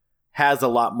book has a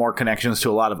lot more connections to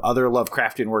a lot of other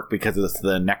Lovecraftian work because of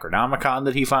the Necronomicon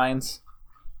that he finds.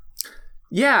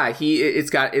 Yeah, it's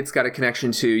got a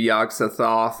connection to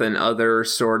Yog-Sothoth and other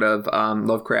sort of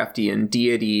Lovecraftian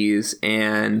deities,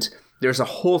 and there's a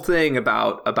whole thing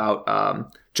about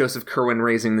Joseph Curwen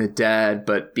raising the dead,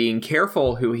 but being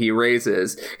careful who he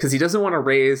raises, because he doesn't want to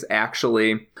raise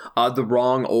actually the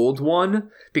wrong old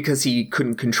one because he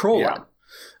couldn't control it.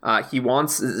 He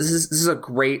wants this is a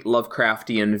great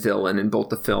Lovecraftian villain in both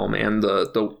the film and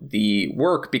the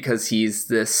work, because he's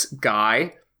this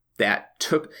guy that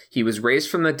he was raised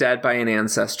from the dead by an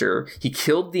ancestor. He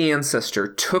killed the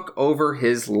ancestor, took over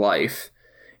his life,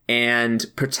 and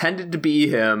pretended to be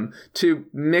him to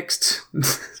mixed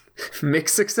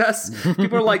success.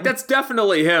 People are like, that's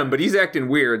definitely him, but he's acting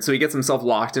weird, so he gets himself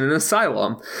locked in an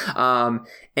asylum.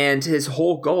 And his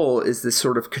whole goal is this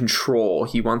sort of control.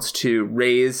 He wants to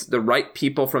raise the right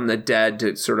people from the dead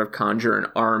to sort of conjure an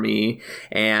army,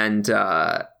 and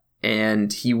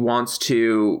he wants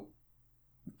to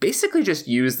basically just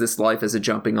use this life as a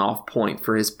jumping off point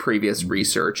for his previous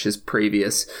research, his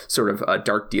previous sort of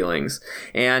dark dealings.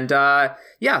 And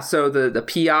so the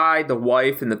PI, the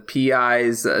wife, and the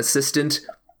PI's assistant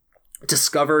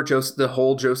discover the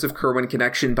whole Joseph Curwen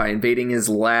connection by invading his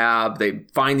lab. They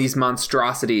find these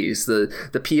monstrosities.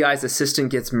 The PI's assistant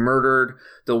gets murdered.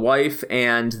 The wife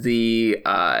and the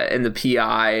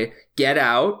PI get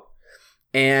out,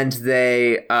 and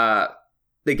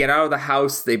they get out of the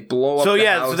house. They blow up the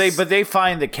house. So they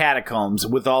find the catacombs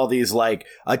with all these like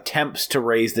attempts to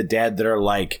raise the dead that are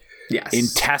like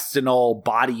intestinal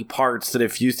body parts that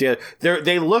have fused together.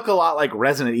 They look a lot like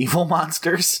Resident Evil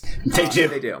monsters. They do.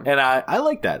 They do. And I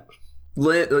like that.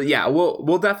 Yeah,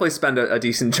 we'll definitely spend a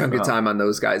decent chunk of time on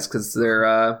those guys, because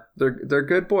they're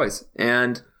good boys.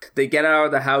 And they get out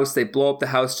of the house. They blow up the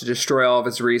house to destroy all of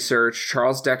his research.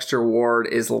 Charles Dexter Ward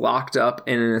is locked up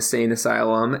in an insane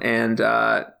asylum, and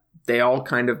they all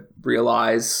kind of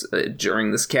realize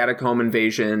during this catacomb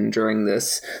invasion, during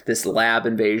this lab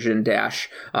invasion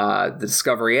the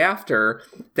discovery after,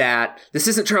 that this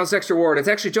isn't Charles Dexter Ward. It's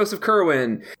actually Joseph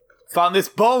Curwen. Found this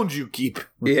bones you keep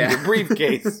in your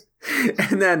briefcase.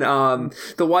 And then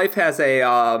the wife has a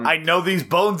I know these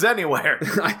bones anywhere.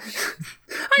 I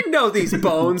know these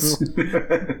bones.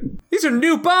 These are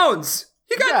new bones.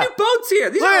 You got new bones here.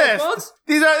 These are bones.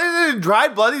 These are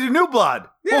dried blood. These are new blood.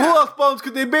 Yeah. Well, who else bones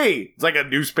could they be? It's like a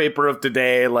newspaper of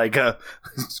today, like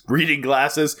reading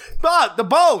glasses. But the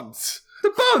bones. The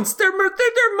bones. They're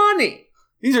money.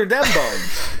 These are dead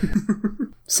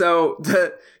bones. So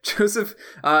the Joseph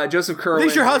Curwen. Are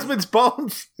these your husband's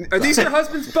bones? Are these your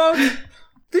husband's bones?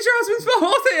 These your husband's bones?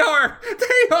 Oh, they are.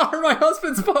 They are my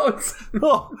husband's bones.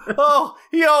 Oh,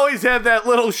 he always had that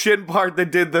little shin part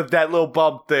that did that little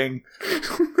bump thing.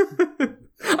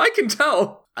 I can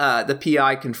tell. The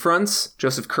PI confronts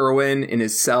Joseph Curwen in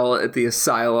his cell at the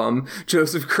asylum.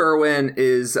 Joseph Curwen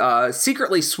is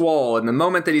secretly swole, and the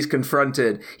moment that he's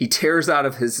confronted, he tears out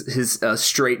of his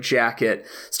straight jacket,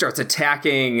 starts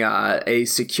attacking a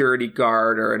security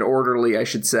guard, or an orderly, I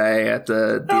should say, at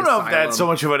the I don't know asylum. if that's so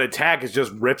much of an attack as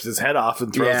just rips his head off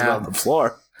and throws it on the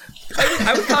floor.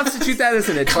 I would constitute that as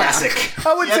an attack. Classic.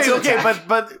 I would say, okay, attack.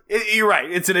 but you're right.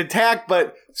 It's an attack,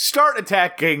 but start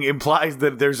attacking implies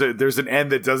that there's an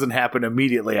end that doesn't happen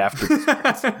immediately after.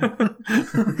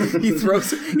 He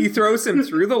throws him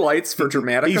through the lights for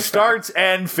dramatic He effect. starts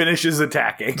and finishes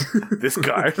attacking this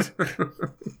guard.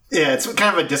 Yeah, it's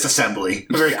kind of a disassembly.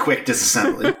 A very quick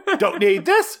disassembly. Don't need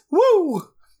this. Woo!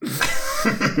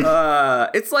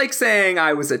 It's like saying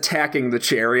I was attacking the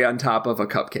cherry on top of a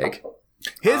cupcake.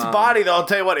 His body, though, I'll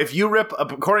tell you what, if you rip,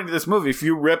 according to this movie, if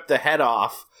you rip the head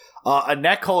off, a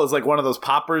neck hole is like one of those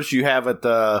poppers you have at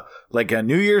a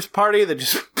New Year's party that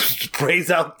just sprays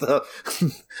out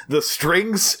the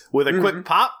strings with a quick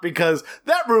pop, because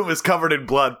that room is covered in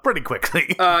blood pretty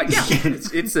quickly.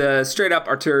 It's a straight up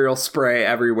arterial spray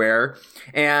everywhere.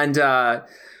 And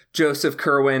Joseph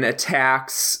Curwen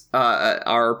attacks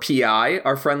our PI,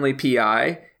 our friendly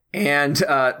PI. And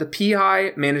the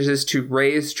PI manages to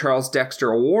raise Charles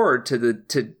Dexter Ward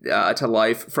to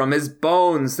life from his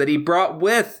bones that he brought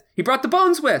with. He brought the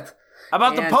bones with.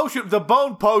 About the potion, the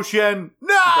bone potion.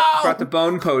 No! About the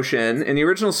bone potion. In the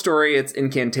original story, it's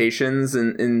incantations.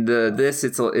 In this,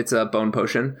 it's a bone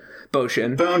potion.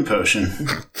 Bone potion.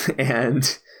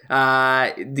 And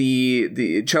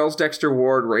the Charles Dexter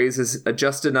Ward rouses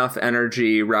just enough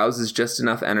energy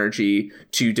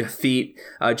to defeat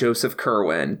Joseph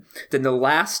Kerwin. Then the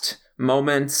last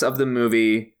moments of the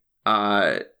movie,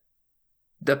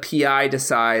 the PI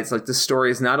decides, like, the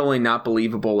story is not only not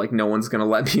believable, like, no one's gonna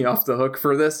let me off the hook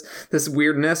for this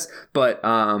weirdness, but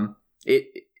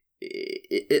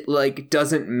it like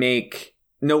doesn't make,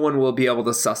 no one will be able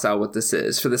to suss out what this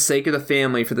is. For the sake of the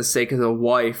family, for the sake of the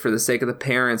wife, for the sake of the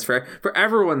parents, for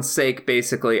everyone's sake,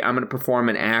 basically, I'm gonna perform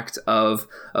an act of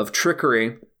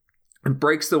trickery, and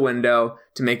breaks the window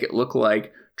to make it look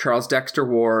like Charles Dexter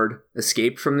Ward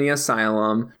escaped from the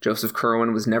asylum. Joseph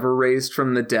Kerwin was never raised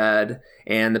from the dead,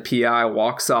 and the PI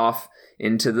walks off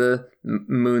into the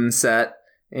moonset,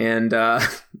 and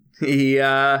he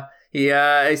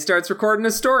starts recording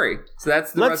his story. So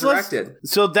that's the Resurrected.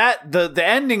 So that the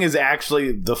ending is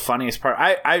actually the funniest part.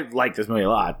 I like this movie a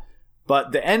lot,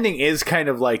 but the ending is kind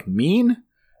of like mean,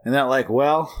 and that like,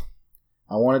 well,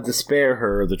 I wanted to spare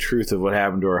her the truth of what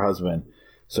happened to her husband,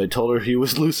 so I told her he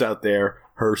was loose out there.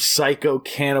 Her psycho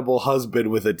cannibal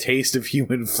husband with a taste of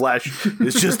human flesh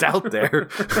is just out there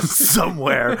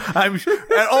somewhere. And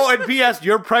P.S.,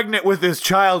 you're pregnant with this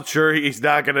child. Sure, he's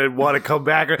not going to want to come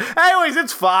back. Anyways,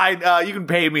 it's fine. You can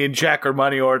pay me in check or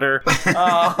money order.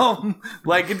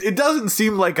 Like, it doesn't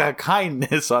seem like a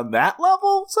kindness on that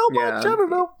level so much. I don't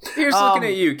know. Here's looking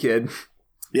at you, kid.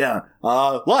 Yeah.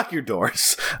 Lock your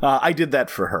doors. I did that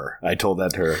for her. I told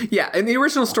that to her. Yeah. In the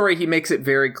original story, he makes it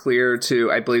very clear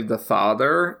to, I believe, the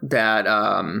father that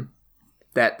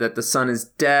that the son is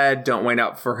dead. Don't wait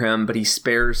out for him. But he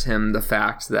spares him the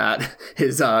fact that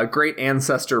his great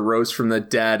ancestor rose from the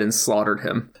dead and slaughtered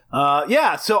him.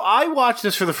 Yeah. So I watched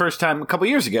this for the first time a couple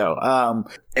years ago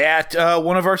at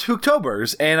one of our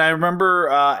Spooktober's. And I remember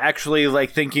actually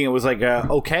like thinking it was like,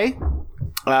 okay.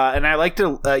 And I liked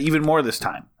it even more this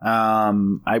time.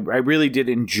 I really did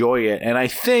enjoy it. And I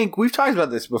think we've talked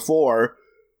about this before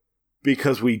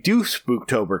because we do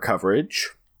Spooktober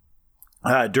coverage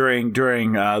during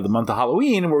the month of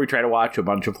Halloween, where we try to watch a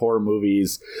bunch of horror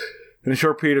movies in a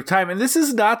short period of time. And this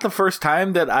is not the first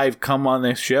time that I've come on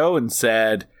this show and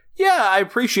said, yeah, I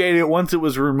appreciate it once it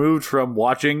was removed from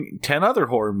watching 10 other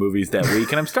horror movies that week.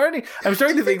 And I'm starting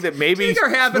to think that maybe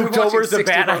Spooktober is a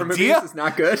bad idea. Is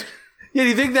not good. Yeah, do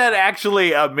you think that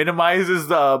actually minimizes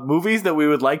the movies that we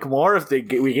would like more if we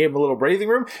gave them a little breathing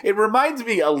room? It reminds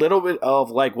me a little bit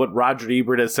of like what Roger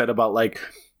Ebert has said about like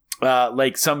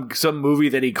some movie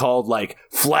that he called like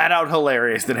flat out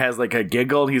hilarious that has like a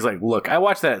giggle, and he's like, look, I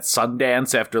watched that at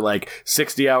Sundance after like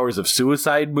 60 hours of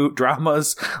suicide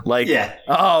dramas. Like, yeah.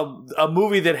 A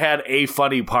movie that had a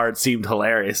funny part seemed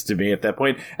hilarious to me at that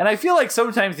point. And I feel like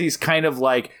sometimes these kind of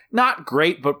like not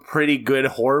great but pretty good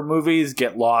horror movies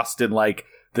get lost in like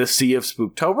the sea of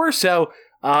Spooktober. So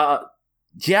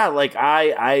yeah, like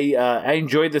I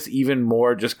enjoyed this even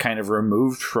more, just kind of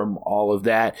removed from all of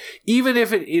that. Even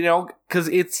if it, because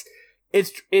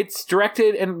it's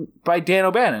directed and by Dan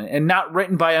O'Bannon and not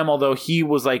written by him, although he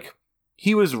was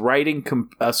writing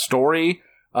a story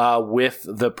with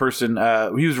the person.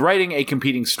 He was writing a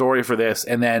competing story for this,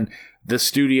 and then the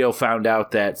studio found out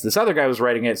that this other guy was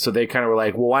writing it, so they kind of were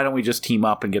like, well, why don't we just team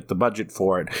up and get the budget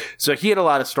for it? So he had a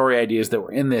lot of story ideas that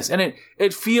were in this, and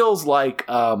it feels like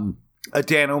a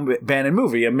Dan O'Bannon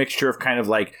movie, a mixture of kind of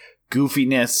like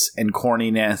goofiness and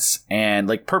corniness and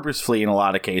like purposefully in a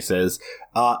lot of cases,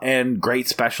 and great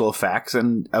special effects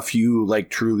and a few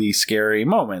like truly scary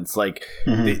moments. Like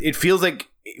it feels like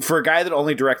for a guy that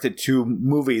only directed 2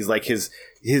 movies, like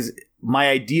my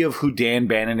idea of who Dan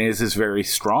Bannon is very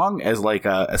strong as like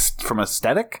from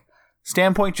aesthetic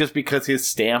standpoint, just because his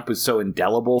stamp is so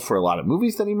indelible for a lot of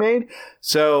movies that he made.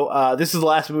 So this is the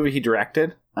last movie he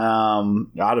directed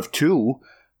out of 2,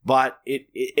 but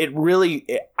it really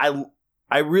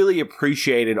I really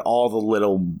appreciated all the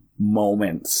little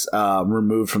moments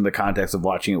removed from the context of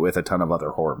watching it with a ton of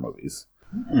other horror movies.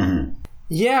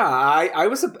 Yeah, I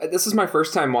was this is my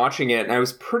first time watching it, and I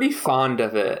was pretty fond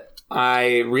of it.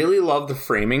 I really love the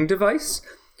framing device.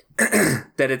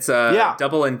 That it's a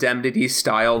double indemnity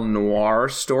style noir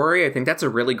story. I think that's a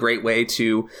really great way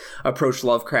to approach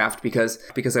Lovecraft because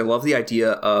I love the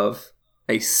idea of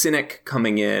a cynic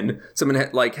coming in, someone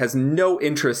that like has no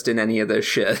interest in any of this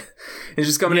shit, and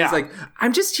just coming in and is like,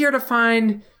 I'm just here to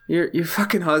find your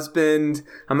fucking husband.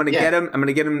 I'm gonna get him.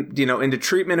 Into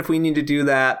treatment if we need to do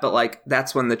that. But like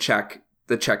that's when the check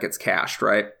gets cashed,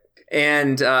 right?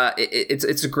 And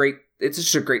it's a great it's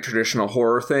just a great traditional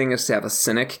horror thing is to have a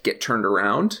cynic get turned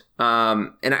around.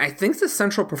 And I think the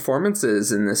central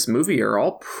performances in this movie are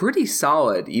all pretty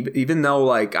solid, even though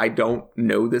like I don't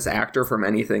know this actor from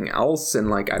anything else, and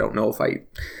like I don't know if I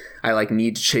like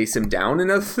need to chase him down in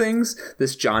other things.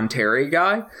 This John Terry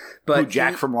guy, but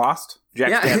Jack from Lost.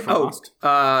 Jack Stad from Lost.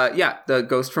 The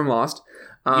ghost from Lost.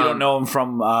 You don't know him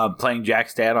from playing Jack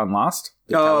Stad on Lost?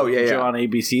 Show on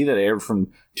ABC that aired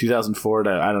from 2004 to,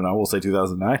 I don't know, we'll say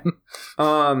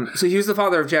 2009. So he was the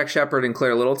father of Jack Shepherd and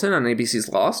Claire Littleton on ABC's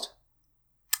Lost.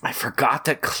 I forgot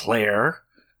that Claire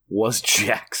was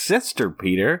Jack's sister,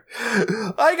 Peter.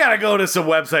 I gotta go to some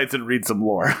websites and read some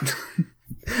lore.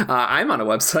 I'm on a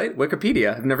website,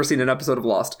 Wikipedia. I've never seen an episode of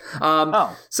Lost.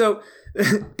 So...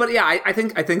 But yeah, I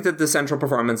think that the central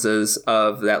performances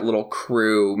of that little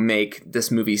crew make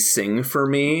this movie sing for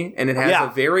me, and it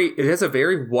has a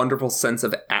very wonderful sense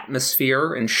of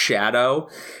atmosphere and shadow.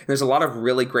 And there's a lot of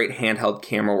really great handheld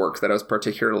camera work that I was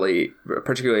particularly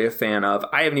a fan of.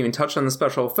 I haven't even touched on the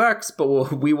special effects,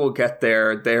 but we will get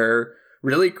there. They're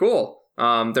really cool.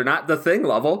 They're not The Thing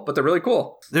level, but they're really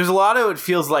cool. There's a lot of, it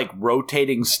feels like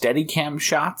rotating Steadicam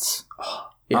shots.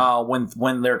 Yeah.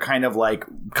 When they're kind of like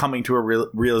coming to a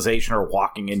realization or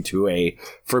walking into a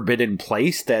forbidden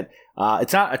place that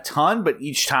it's not a ton, but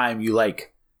each time you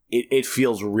like it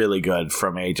feels really good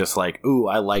from a just like, ooh,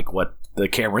 I like what the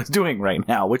camera's doing right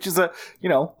now, which is a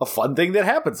fun thing that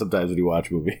happens sometimes when you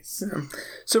watch movies. Yeah.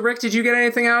 So Rick, did you get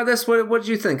anything out of this? What did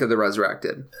you think of The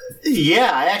Resurrected?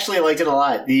 Yeah, I actually liked it a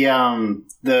lot.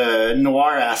 The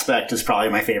noir aspect is probably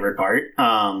my favorite part.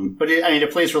 But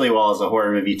it plays really well as a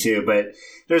horror movie too. But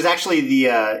there's actually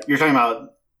you're talking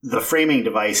about the framing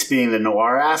device being the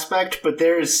noir aspect, but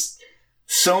there's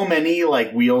so many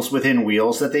like wheels within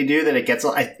wheels that they do that it gets,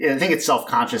 I think it's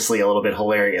self-consciously a little bit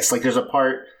hilarious. Like there's a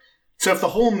part, so if the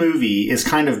whole movie is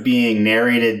kind of being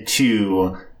narrated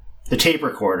to the tape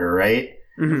recorder, right?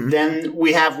 Mm-hmm. Then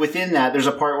we have within that, there's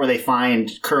a part where they find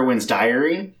Kerwin's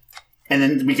diary, and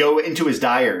then we go into his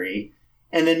diary,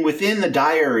 and then within the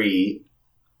diary,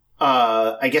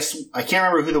 I guess, I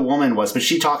can't remember who the woman was, but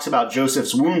she talks about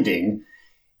Joseph's wounding,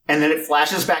 and then it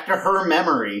flashes back to her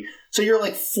memory. So you're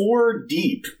like 4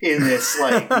 deep in this,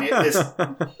 like, this.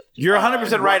 You're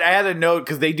 100% right. I had a note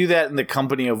because they do that in the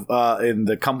Company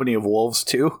of Wolves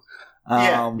too.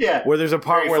 Yeah. Where there's a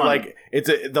part where like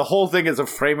the whole thing is a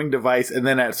framing device, and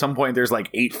then at some point there's like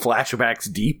 8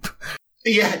 flashbacks deep.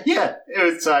 Yeah. It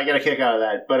was. I got a kick out of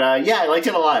that, but I liked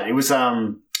it a lot. It was.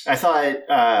 I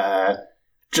thought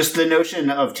just the notion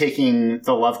of taking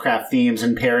the Lovecraft themes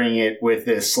and pairing it with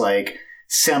this like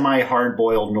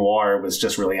semi-hard-boiled noir was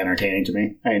just really entertaining to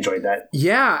me. I enjoyed that.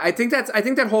 Yeah, I think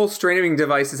that whole framing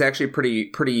device is actually pretty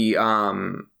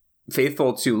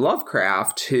faithful to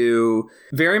Lovecraft, who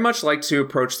very much liked to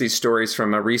approach these stories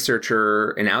from a researcher,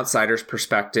 an outsider's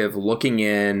perspective, looking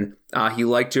in. He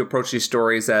liked to approach these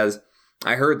stories as,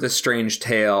 I heard this strange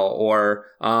tale, or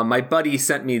my buddy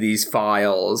sent me these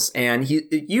files. And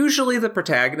usually the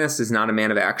protagonist is not a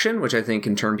man of action, which I think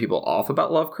can turn people off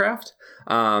about Lovecraft.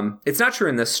 It's not true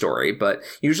in this story, but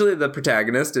usually the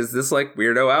protagonist is this like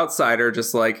weirdo outsider,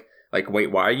 just like,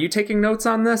 wait, why are you taking notes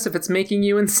on this if it's making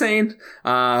you insane?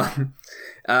 Like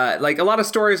a lot of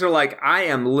stories are like, I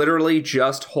am literally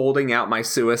just holding out my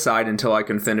suicide until I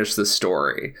can finish the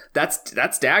story.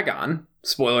 That's Dagon.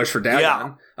 Spoilers for Dagon.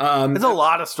 Yeah. There's a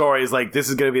lot of stories like, this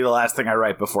is going to be the last thing I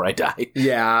write before I die.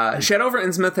 Yeah. Shadow over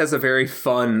Innsmouth has a very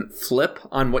fun flip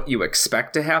on what you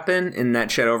expect to happen in that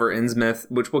Shadow over Innsmouth,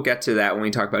 which we'll get to that when we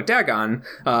talk about Dagon.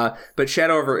 But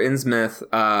Shadow over Innsmouth,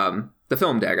 the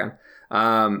film Dagon,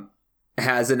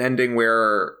 has an ending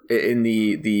where in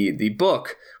the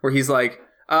book where he's like,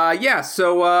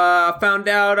 found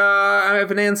out I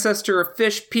have an ancestor of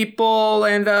fish people,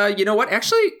 and you know what?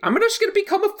 Actually, I'm just gonna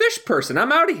become a fish person.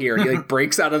 I'm out of here. And he like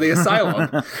breaks out of the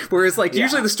asylum. Whereas like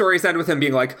usually the stories end with him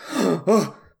being like,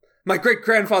 oh, my great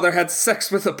grandfather had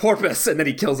sex with a porpoise, and then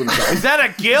he kills himself. Is that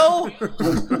a gill?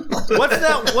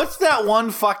 What's that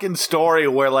one fucking story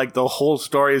where like the whole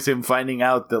story is him finding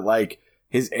out that like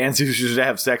his ancestors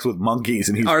have sex with monkeys,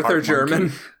 and he's Arthur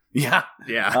German. Yeah.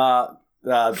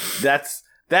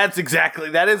 That's exactly,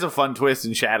 that is a fun twist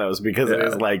in Shadows, because it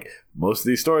is like, most of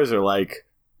these stories are like,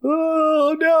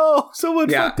 oh no, someone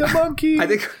fucked a monkey. I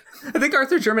think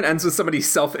Arthur German ends with somebody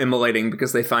self-immolating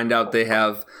because they find out they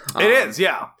have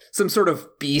some sort of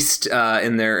beast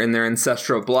in their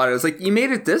ancestral blood. It was like, you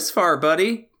made it this far,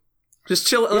 buddy. Just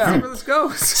chill. Let's see where this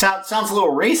goes. Sounds a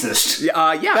little racist.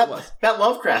 That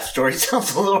Lovecraft story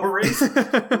sounds a little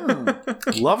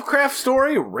racist. Lovecraft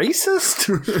story?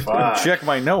 Racist? Check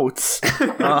my notes.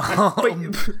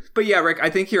 But yeah, Rick, I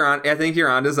think you're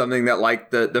onto something that, like,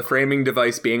 the framing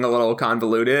device being a little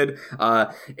convoluted,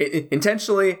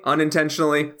 intentionally,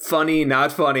 unintentionally, funny,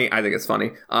 not funny. I think it's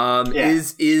funny.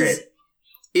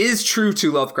 Is true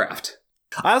to Lovecraft.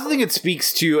 I also think it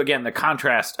speaks to, again, the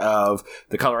contrast of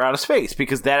The Color Out of Space,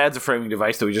 because that adds a framing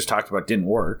device that we just talked about didn't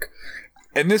work.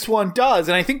 And this one does.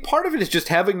 And I think part of it is just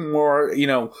having more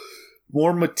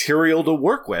material to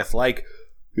work with. Like,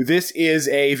 this is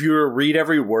if you were to read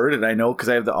every word, and I know because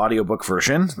I have the audiobook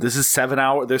version, this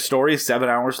story is 7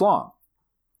 hours long.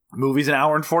 Movie's an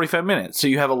hour and 45 minutes. So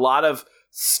you have a lot of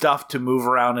stuff to move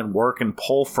around and work and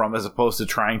pull from, as opposed to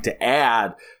trying to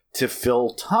add to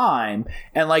fill time.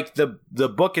 And like the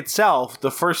book itself,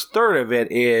 the first third of it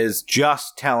is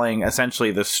just telling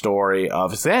essentially the story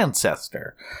of his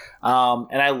ancestor.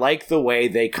 And I like the way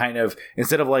they kind of,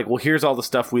 instead of like, well, here's all the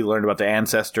stuff we learned about the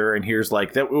ancestor, and here's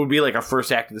like, that would be like a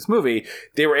first act of this movie,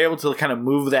 they were able to kind of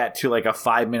move that to like a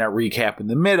 5-minute recap in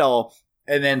the middle,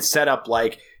 and then set up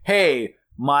like, hey,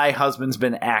 my husband's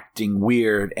been acting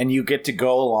weird, and you get to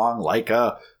go along like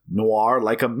a noir,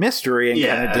 like a mystery, and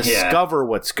kind of discover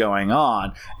what's going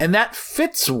on. And that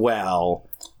fits well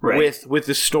with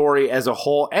the story as a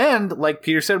whole. And like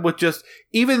Peter said, with just,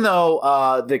 even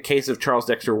though the case of Charles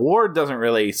Dexter Ward doesn't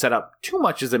really set up too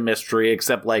much as a mystery,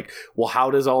 except like, well,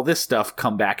 how does all this stuff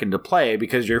come back into play?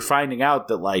 Because you're finding out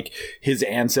that like his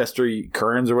ancestor,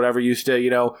 Kearns or whatever, used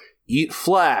to, eat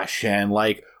flesh, and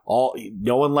like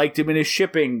no one liked him in his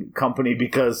shipping company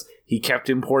because he kept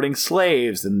importing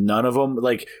slaves, and none of them,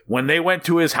 like, when they went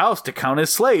to his house to count his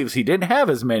slaves, he didn't have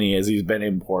as many as he's been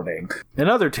importing, and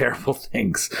other terrible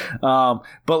things. But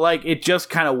like, it just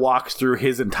kind of walks through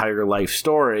his entire life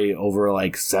story over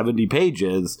like 70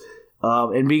 pages,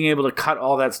 and being able to cut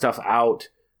all that stuff out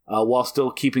while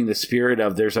still keeping the spirit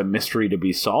of there's a mystery to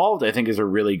be solved, I think is a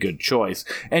really good choice.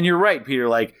 And you're right, Peter,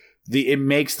 like, it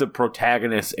makes the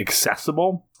protagonist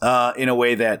accessible in a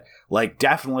way that, like,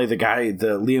 definitely the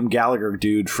Liam Gallagher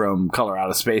dude from Color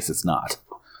Out of Space is not.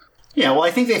 Yeah, well,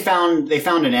 I think they found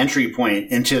an entry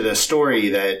point into the story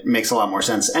that makes a lot more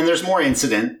sense. And there's more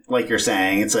incident, like you're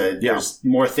saying. There's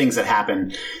more things that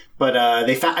happen. But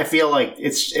I feel like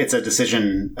it's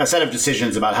a set of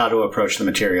decisions about how to approach the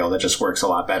material that just works a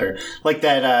lot better. Like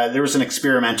that, there was an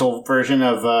experimental version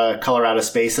of Color Out of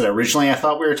Space that originally I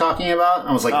thought we were talking about.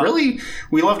 I was like, really?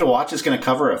 We Love to Watch is going to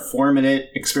cover a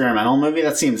 4-minute experimental movie?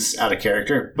 That seems out of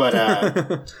character.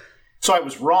 But so I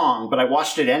was wrong, but I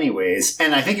watched it anyways,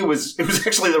 and I think it was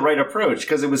actually the right approach,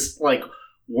 because it was like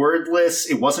wordless.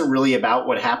 It wasn't really about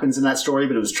what happens in that story,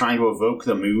 but it was trying to evoke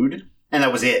the mood. And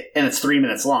that was it. And it's 3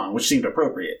 minutes long, which seemed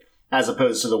appropriate, as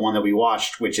opposed to the one that we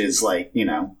watched, which is like,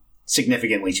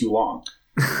 significantly too long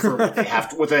for what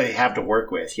they have to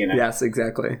work with, Yes,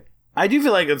 exactly. I do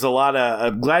feel like it's a lot of,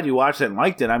 I'm glad you watched it and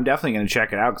liked it. I'm definitely going to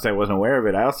check it out because I wasn't aware of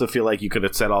it. I also feel like you could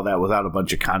have said all that without a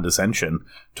bunch of condescension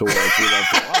towards We Love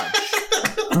to Watch.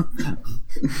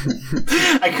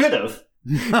 I could have.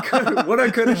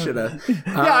 Woulda, coulda, shoulda.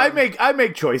 Yeah, I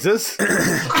make choices.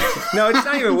 No, it's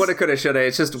not even woulda, coulda, shoulda.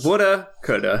 It's just woulda,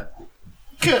 coulda.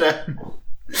 Coulda.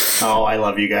 Oh, I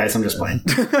love you guys. I'm just playing.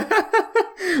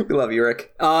 We love you,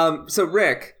 Rick. So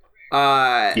Rick,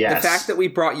 yes. The fact that we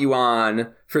brought you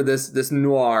on for this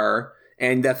noir,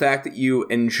 and the fact that you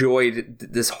enjoyed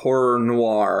this horror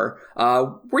noir,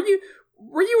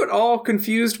 were you at all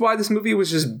confused why this movie was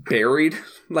just buried?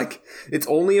 Like, it's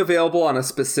only available on a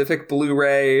specific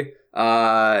Blu-ray.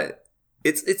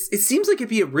 It seems like it'd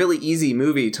be a really easy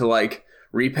movie to like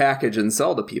repackage and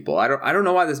sell to people. I don't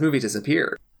know why this movie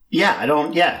disappeared. Yeah, I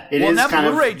don't. Yeah, it is. That kind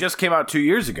Blu-ray just came out 2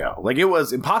 years ago. Like, it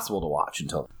was impossible to watch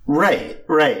until. Right,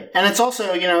 and it's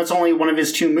also it's only one of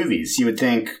his 2 movies. You would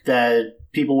think that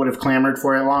people would have clamored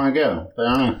for it long ago, but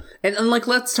I don't know. And like,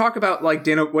 let's talk about like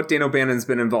what Dan O'Bannon's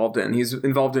been involved in. He's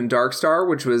involved in Dark Star,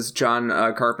 which was John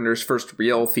Carpenter's first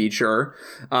real feature.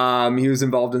 He was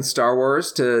involved in Star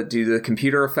Wars to do the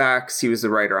computer effects. He was the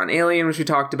writer on Alien, which we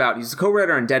talked about. He's the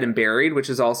co-writer on Dead and Buried, which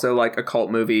is also like a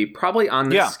cult movie, probably on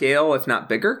this scale, if not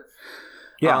bigger.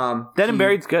 Yeah, Dead and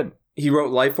Buried's good. He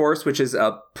wrote Life Force, which is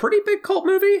a pretty big cult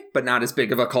movie, but not as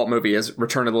big of a cult movie as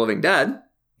Return of the Living Dead.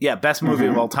 Yeah, best movie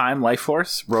of all time, Life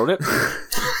Force. Wrote it.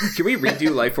 Can we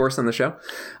redo Life Force on the show?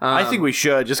 I think we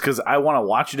should, just because I want to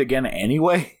watch it again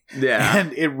anyway. Yeah.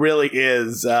 And it really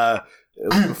is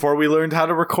before we learned how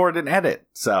to record and edit.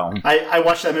 So I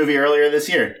watched that movie earlier this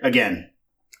year again.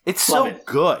 It's so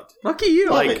good. Lucky you.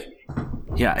 Love it.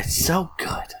 Yeah, it's so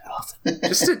good. awesome.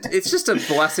 It's just a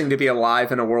blessing to be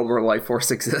alive in a world where Life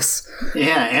Force exists.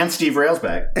 Yeah, and Steve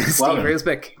Railsback. Steve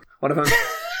Railsback, one of them.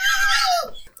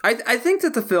 I think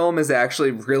that the film is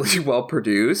actually really well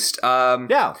produced.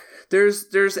 Yeah.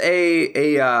 There's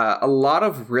a lot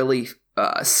of really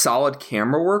solid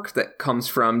camera work that comes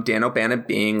from Dan O'Bannon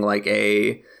being like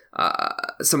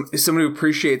someone who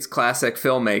appreciates classic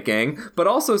filmmaking, but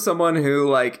also someone who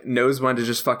like knows when to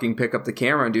just fucking pick up the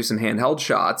camera and do some handheld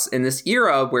shots in this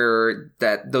era where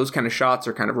those kind of shots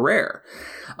are kind of rare.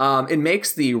 It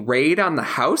makes the raid on the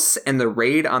house and the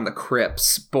raid on the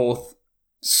crypts both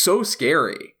so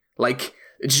scary. Like,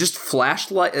 it's just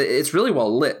flashlight. It's really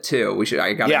well lit too.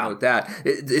 I gotta note that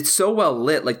it's so well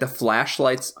lit. Like the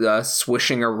flashlights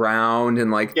swishing around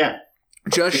and like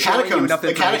just showing you enough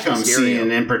information. The catacombs scene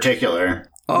in particular.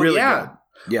 Oh really yeah,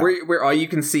 good. Yeah. Where all you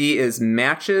can see is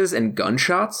matches and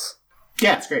gunshots.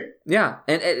 Yeah, it's great. Yeah,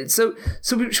 and so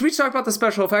should we talk about the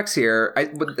special effects here?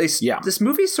 This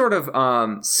movie sort of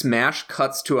smash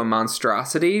cuts to a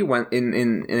monstrosity when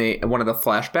in one of the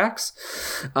flashbacks.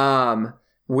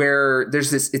 Where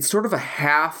there's it's sort of a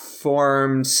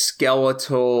half-formed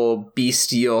skeletal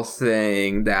bestial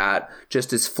thing that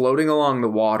just is floating along the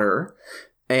water.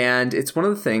 And it's one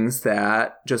of the things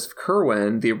that Joseph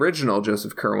Curwen, the original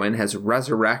Joseph Curwen, has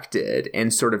resurrected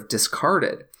and sort of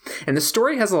discarded. And the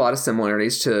story has a lot of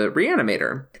similarities to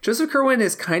Reanimator. Joseph Curwen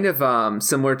is kind of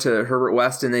similar to Herbert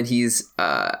West in that he's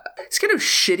kind of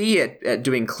shitty at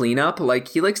doing cleanup. Like,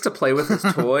 he likes to play with his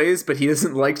toys, but he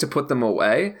doesn't like to put them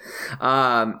away.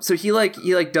 So he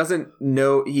doesn't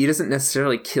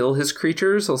necessarily kill his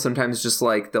creatures. He'll sometimes just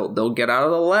like they'll get out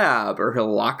of the lab, or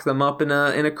he'll lock them up in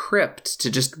a crypt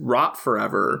to just rot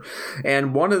forever.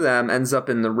 And one of them ends up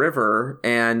in the river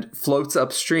and floats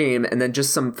upstream, and then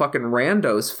just some fucking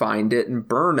randos find it and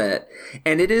burn it.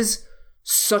 And it is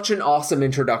such an awesome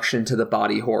introduction to the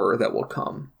body horror that will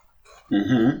come.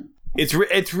 Mm-hmm.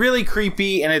 It's really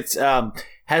creepy, and it's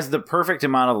has the perfect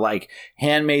amount of like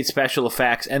handmade special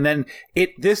effects. And then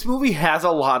this movie has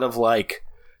a lot of like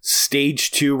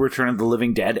stage 2 Return of the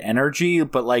Living Dead energy,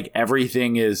 but like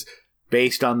everything is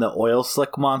based on the oil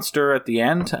slick monster at the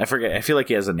end. I forget. I feel like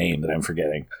he has a name that I'm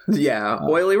forgetting. Yeah,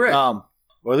 Oily Rick.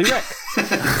 Oily Rick.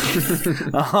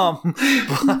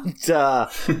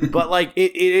 But like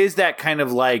it is that kind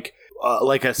of like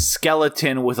a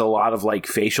skeleton with a lot of like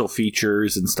facial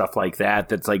features and stuff like that.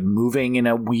 That's like moving in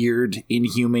a weird,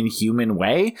 inhuman human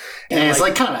way. And it's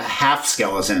like kind of a half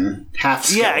skeleton, half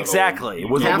skeletal. Yeah, exactly.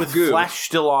 With flesh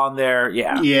still on there.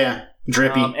 Yeah. Yeah.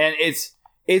 Drippy. And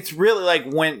it's really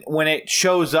like when it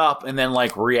shows up and then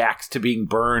like reacts to being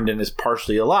burned and is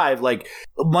partially alive, like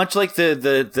much like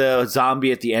the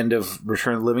zombie at the end of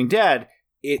Return of the Living Dead,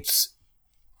 it's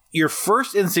your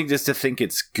first instinct is to think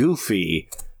it's goofy,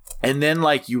 and then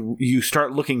like you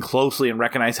start looking closely and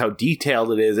recognize how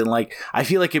detailed it is, and like I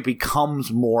feel like it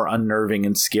becomes more unnerving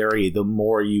and scary the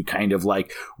more you kind of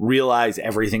like realize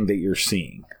everything that you're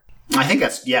seeing. I think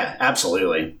that's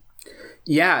absolutely.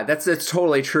 Yeah, that's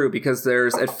totally true, because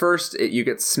there's at first you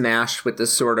get smashed with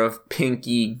this sort of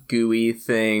pinky gooey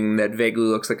thing that vaguely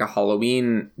looks like a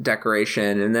Halloween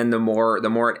decoration, and then the more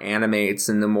it animates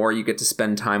and the more you get to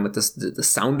spend time with the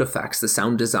sound effects, the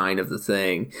sound design of the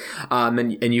thing,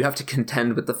 and you have to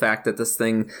contend with the fact that this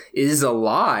thing is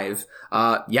alive.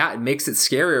 It makes it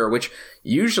scarier, which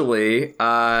usually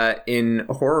in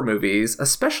horror movies,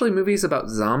 especially movies about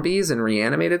zombies and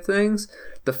reanimated things,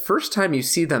 the first time you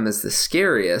see them is the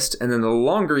scariest, and then the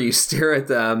longer you stare at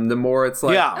them, the more it's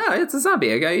like, it's a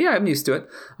zombie. I'm used to it.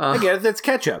 I get it. That's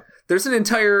ketchup. There's an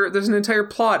entire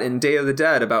plot in Day of the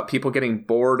Dead about people getting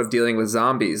bored of dealing with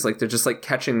zombies. Like, they're just like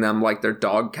catching them like they're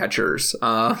dog catchers.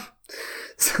 I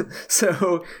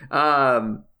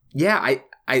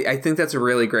think that's a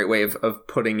really great way of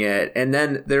putting it. And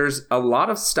then there's a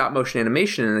lot of stop motion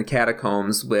animation in the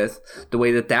catacombs with the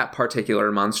way that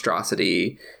particular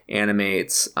monstrosity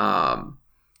animates. And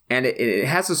it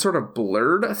has a sort of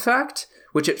blurred effect,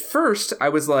 which at first I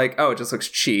was like, oh, it just looks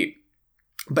cheap.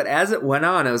 But as it went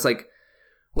on, I was like,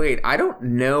 wait, I don't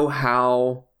know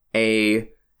how a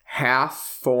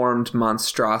half-formed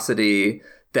monstrosity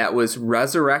that was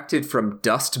resurrected from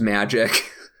dust magic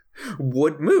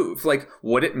would move. Like,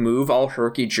 would it move all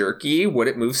herky-jerky? Would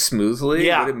it move smoothly?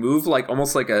 Yeah. Would it move like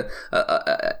almost like when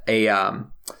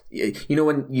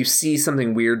you see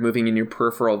something weird moving in your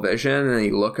peripheral vision and then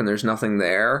you look and there's nothing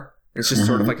there? It's just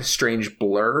sort of like a strange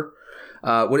blur.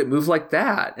 Would it move like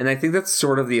that? And I think that's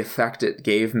sort of the effect it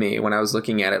gave me when I was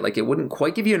looking at it. Like, it wouldn't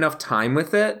quite give you enough time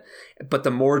with it, but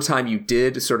the more time you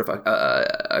did sort of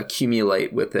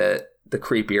accumulate with it, the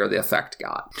creepier the effect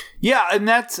got. Yeah, and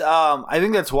that's I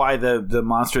think that's why the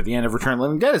monster at the end of Return of the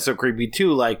Living Dead is so creepy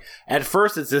too. Like at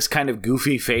first it's this kind of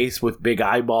goofy face with big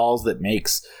eyeballs that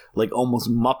makes like almost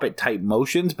Muppet type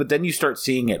motions, but then you start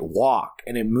seeing it walk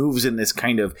and it moves in this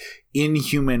kind of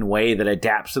inhuman way that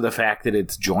adapts to the fact that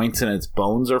its joints and its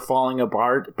bones are falling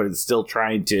apart, but it's still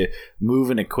trying to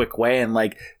move in a quick way. And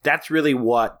like that's really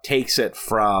what takes it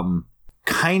from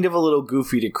kind of a little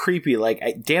goofy to creepy. Like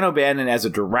Dan O'Bannon as a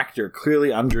director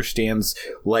clearly understands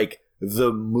like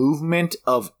the movement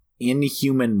of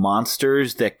inhuman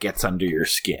monsters that gets under your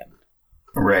skin.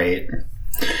 Right.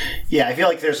 Yeah, I feel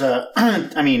like there's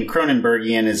I mean,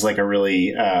 Cronenbergian is like a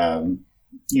really,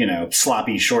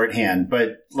 sloppy shorthand,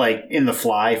 but like in The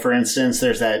Fly, for instance,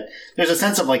 there's a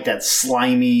sense of like that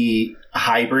slimy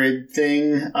hybrid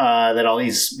thing that all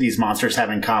these monsters have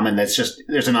in common. That's just,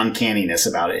 there's an uncanniness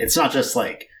about it. It's not just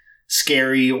like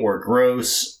scary or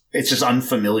gross. It's just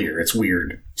unfamiliar. It's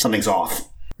weird. Something's off.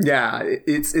 Yeah,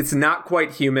 it's not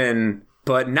quite human,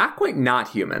 but not quite not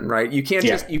human, right? You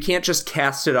can't just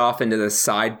cast it off into the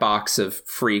side box of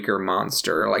freak or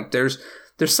monster. Like there's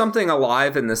something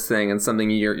alive in this thing and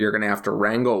something you're going to have to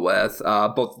wrangle with,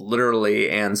 both literally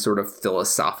and sort of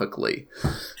philosophically.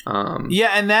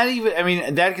 Yeah, and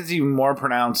that gets even more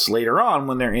pronounced later on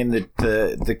when they're in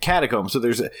the catacombs. So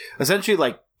there's essentially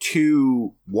like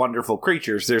two wonderful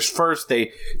creatures. There's first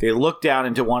they look down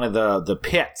into one of the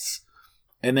pits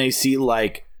and they see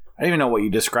like, I don't even know what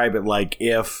you describe it like,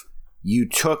 if you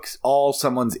took all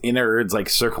someone's innards, like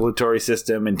circulatory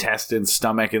system, intestines,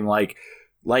 stomach, and like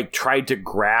tried to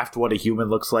graft what a human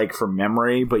looks like from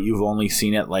memory, but you've only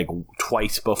seen it like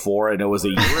twice before and it was a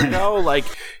year ago. Like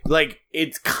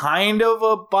it's kind of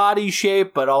a body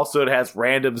shape, but also it has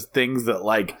random things that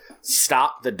like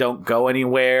stop that don't go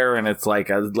anywhere, and it's like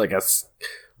a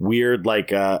weird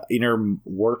inner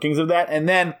workings of that. And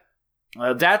then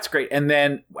that's great. And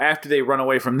then after they run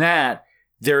away from that,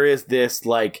 there is this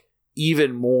like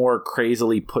even more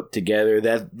crazily put together,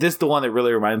 that this is the one that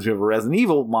really reminds me of a Resident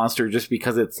Evil monster, just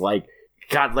because it's like,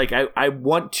 God, like I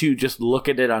want to just look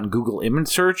at it on Google image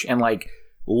search and like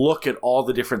look at all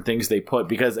the different things they put,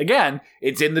 because again,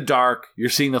 it's in the dark, you're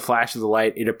seeing the flash of the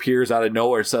light, it appears out of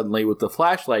nowhere suddenly with the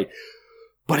flashlight,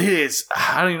 but it is,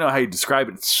 I don't even know how you describe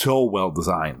it, it's so well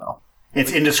designed though.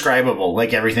 It's indescribable,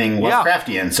 like everything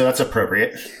Lovecraftian, so that's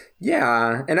appropriate.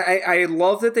 Yeah, and I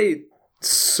love that they,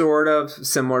 sort of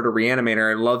similar to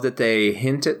Reanimator, I love that they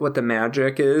hint at what the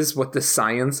magic is, what the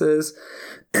science is,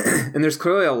 and there's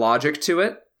clearly a logic to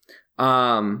it,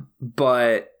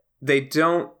 but they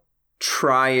don't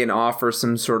try and offer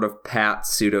some sort of pat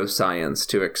pseudoscience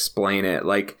to explain it.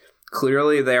 Like,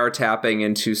 clearly they are tapping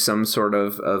into some sort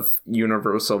of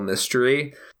universal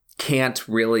mystery, can't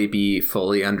really be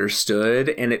fully understood,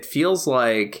 and it feels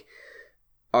like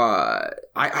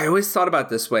I always thought about it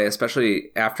this way,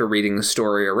 especially after reading the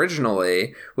story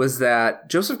originally, was that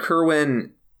Joseph Curwen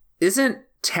isn't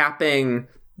tapping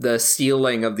the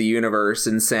ceiling of the universe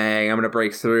and saying, I'm going to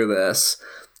break through this.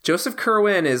 Joseph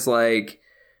Curwen is like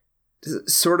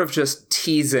sort of just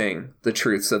teasing the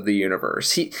truths of the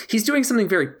universe. He's doing something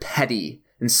very petty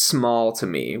and small to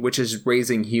me, which is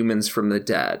raising humans from the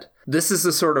dead. This is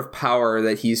the sort of power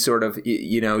that he's sort of,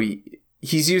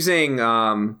 he's using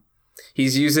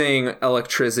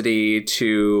electricity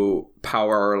to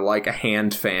power like a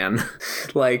hand fan.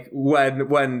 Like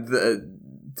when the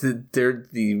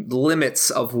limits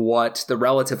of what the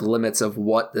relative limits of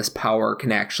what this power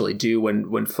can actually do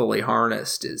when fully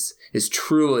harnessed is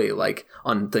truly like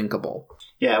unthinkable.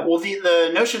 Yeah, well,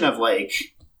 the notion of like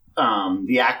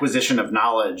the acquisition of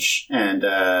knowledge and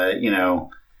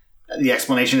the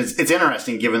explanation is, it's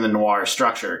interesting given the noir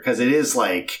structure, because it is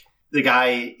like the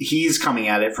guy, he's coming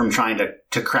at it from trying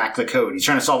to crack the code. He's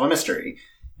trying to solve a mystery,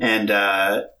 and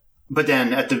but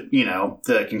then at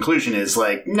the conclusion is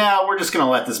like, no, we're just going to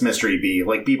let this mystery be.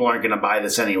 Like, people aren't going to buy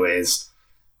this anyways.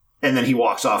 And then he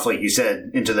walks off, like you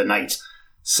said, into the night.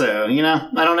 So,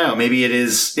 I don't know. Maybe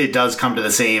it does come to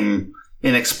the same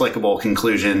inexplicable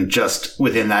conclusion, just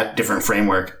within that different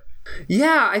framework.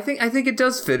 Yeah, I think it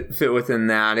does fit within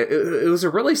that. It was a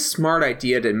really smart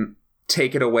idea to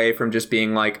take it away from just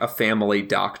being like a family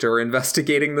doctor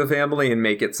investigating the family and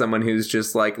make it someone who's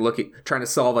just like trying to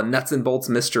solve a nuts and bolts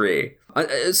mystery.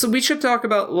 So we should talk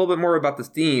about a little bit more about the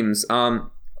themes.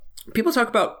 People talk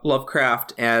about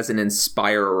Lovecraft as an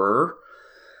inspirer,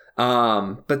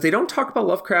 but they don't talk about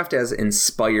Lovecraft as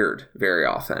inspired very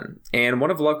often. And one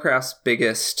of Lovecraft's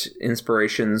biggest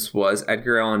inspirations was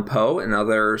Edgar Allan Poe and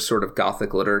other sort of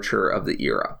Gothic literature of the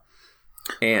era.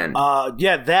 And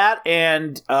that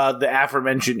and the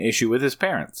aforementioned issue with his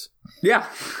parents. Yeah,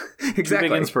 exactly. Two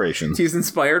big inspirations. He's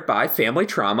inspired by family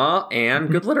trauma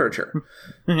and good literature.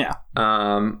 Yeah.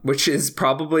 Which is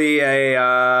probably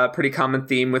a pretty common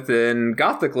theme within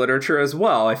Gothic literature as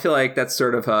well. I feel like that's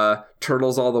sort of a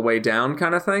turtles all the way down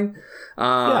kind of thing.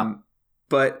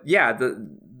 But yeah,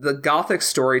 the Gothic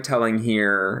storytelling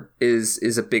here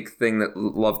is a big thing that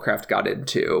Lovecraft got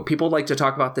into. People like to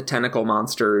talk about the tentacle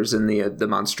monsters and the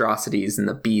monstrosities and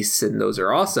the beasts, and those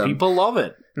are awesome. People love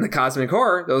it. And the cosmic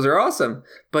horror, those are awesome.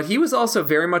 But he was also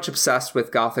very much obsessed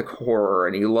with Gothic horror,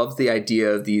 and he loved the idea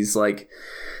of these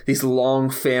long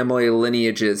family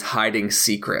lineages hiding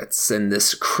secrets, and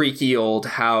this creaky old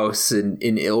house in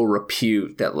ill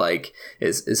repute that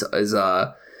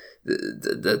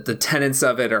the tenants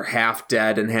of it are half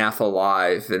dead and half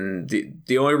alive, and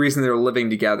the only reason they're living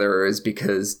together is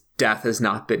because death has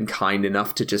not been kind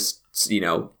enough to just,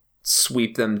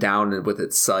 sweep them down with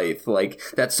its scythe. Like,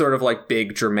 that's sort of like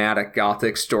big dramatic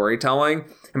Gothic storytelling,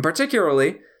 and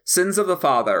particularly Sins of the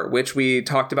Father, which we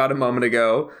talked about a moment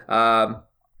ago,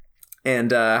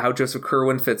 and how Joseph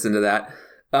Curwen fits into that.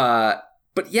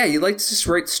 But yeah, you like to just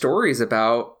write stories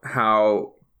about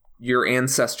how your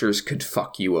ancestors could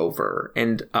fuck you over.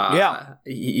 And,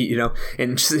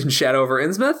 in Shadow over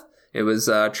Innsmouth, it was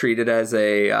treated as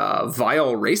a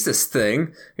vile racist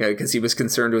thing because he was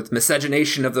concerned with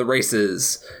miscegenation of the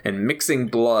races and mixing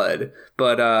blood.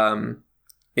 But and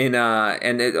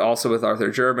it also with Arthur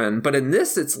German. But in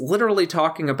this, it's literally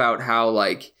talking about how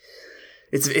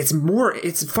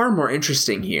it's far more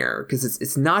interesting here because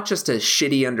it's not just a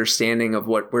shitty understanding of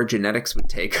where genetics would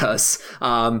take us.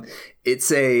 It's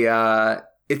an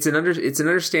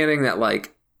understanding that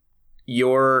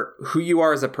who you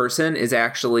are as a person is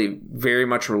actually very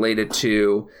much related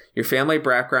to your family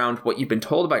background, what you've been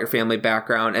told about your family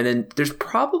background, and then there's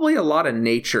probably a lot of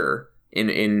nature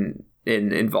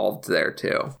involved there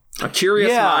too. A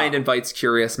curious mind invites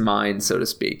curious mind, so to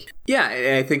speak. Yeah,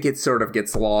 I think it sort of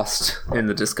gets lost in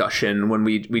the discussion when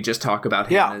we just talk about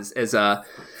him as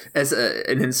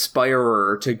an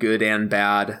inspirer to good and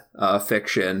bad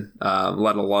fiction,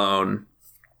 let alone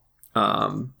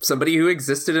somebody who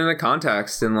existed in a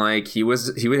context, and he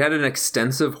had an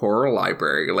extensive horror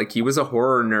library. He was a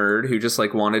horror nerd who just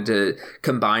wanted to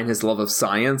combine his love of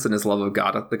science and his love of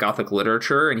the Gothic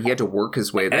literature, and he had to work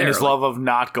his way there. And his love of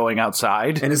not going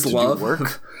outside, and his love of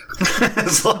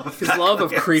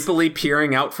creepily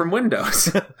peering out from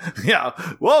windows. Yeah.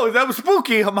 Whoa, that was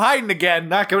spooky. I'm hiding again.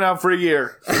 Not coming out for a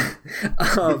year.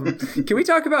 Can we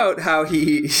talk about how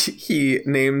he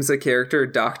names a character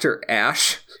Dr.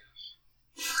 Ash?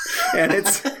 And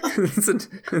it's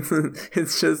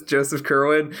just Joseph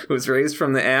Curwen, who was raised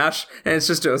from the ash, and it's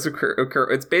just Joseph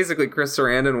it's basically Chris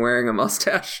Sarandon wearing a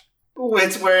mustache.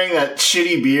 It's wearing that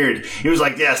shitty beard. He was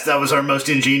like, yes, that was our most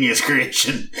ingenious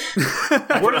creation.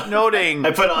 Worth noting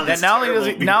I put on that not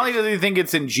only does he think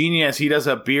it's ingenious, he does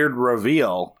a beard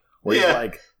reveal where he's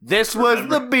like, this was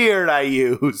the beard I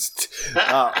used.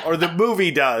 Or the movie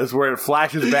does, where it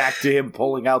flashes back to him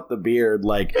pulling out the beard.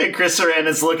 And Chris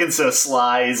Sarandon's looking so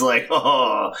sly. He's like,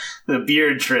 oh, the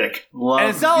beard trick. And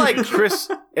it's not like Chris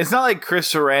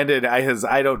Sarandon has,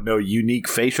 I don't know, unique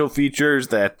facial features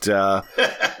that,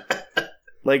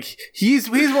 he's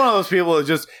one of those people that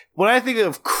just, when I think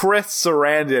of Chris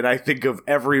Sarandon, I think of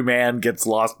every man gets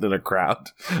lost in a crowd.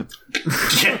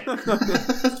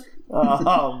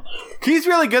 He's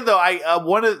really good though.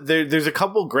 There's a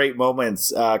couple great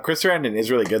moments. Chris Sarandon is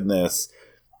really good in this.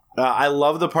 I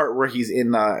love the part where he's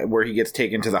where he gets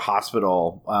taken to the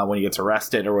hospital when he gets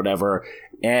arrested or whatever,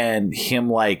 and him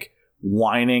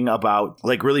whining about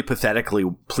really pathetically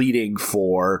pleading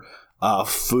for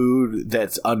food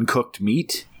that's uncooked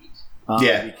meat.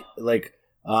 In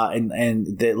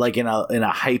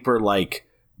a hyper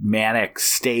manic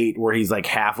state where he's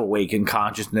half awake in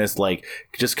consciousness,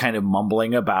 just kind of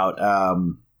mumbling about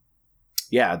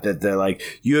that they're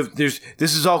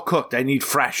this is all cooked, I need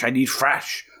fresh.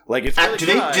 It's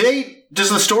really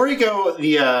does the story go,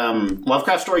 the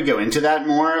Lovecraft story go into that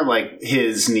more,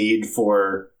 his need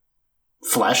for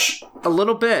flesh? A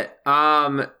little bit.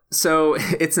 So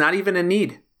it's not even a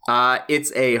need,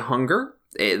 it's a hunger.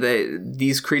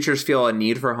 These creatures feel a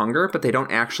need for hunger, but they don't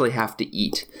actually have to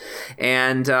eat.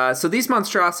 And so these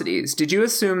monstrosities, did you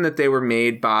assume that they were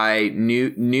made by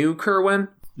new Curwen?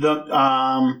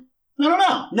 I don't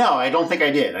know. No, I don't think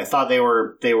I did. I thought they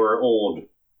were old.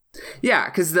 Yeah,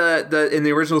 because in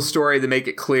the original story they make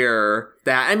it clear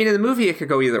that, in the movie it could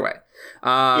go either way.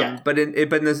 But in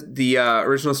the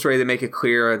original story they make it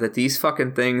clear that these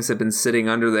fucking things have been sitting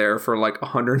under there for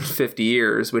 150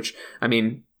 years, which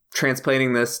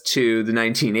transplanting this to the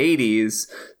 1980s,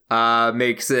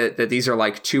 makes it that these are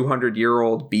like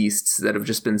 200-year-old beasts that have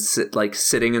just been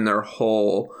sitting in their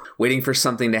hole waiting for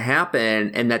something to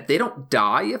happen, and that they don't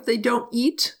die if they don't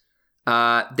eat.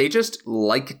 They just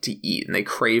like to eat, and they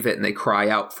crave it, and they cry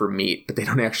out for meat, but they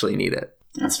don't actually need it.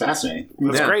 That's fascinating.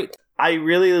 That's great. I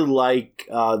really like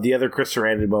the other Chris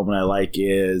Sarandon moment I like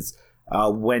is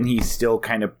when he's still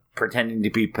kind of pretending to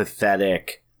be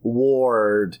pathetic.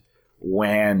 Ward,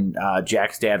 when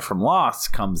Jack's dad from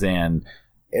Lost comes in,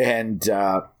 and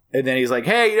then he's like,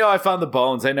 "Hey, I found the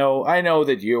bones. I know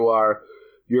that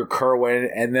you're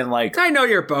Kerwin." And then like, I know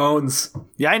your bones.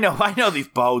 Yeah, I know these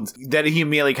bones. Then he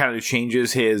immediately kind of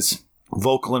changes his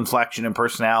vocal inflection and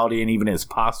personality and even his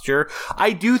posture.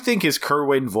 I do think his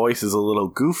Kerwin voice is a little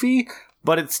goofy,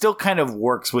 but it still kind of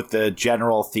works with the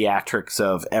general theatrics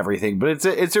of everything. But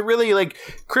it's a really, like,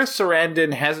 Chris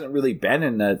Sarandon hasn't really been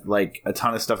in a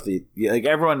ton of stuff that, like,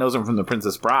 everyone knows him from The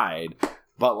Princess Bride,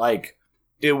 but like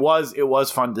it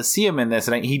was fun to see him in this,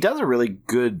 and he does a really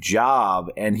good job,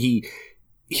 and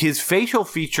his facial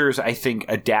features, I think,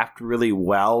 adapt really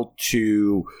well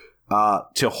to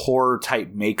horror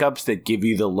type makeups that give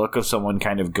you the look of someone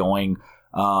kind of going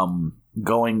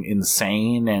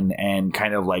insane and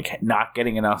kind of like not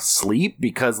getting enough sleep,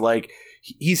 because like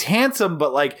he's handsome,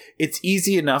 but like it's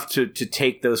easy enough to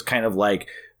take those kind of like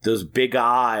those big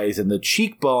eyes and the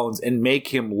cheekbones and make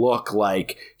him look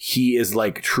like he is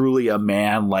like truly a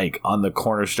man, like on the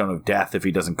cornerstone of death if he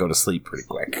doesn't go to sleep pretty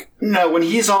quick. No, when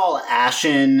he's all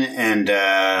ashen and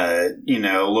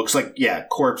looks like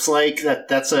corpse-like,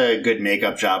 that's a good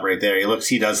makeup job right there.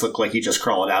 He does look like he just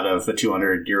crawled out of a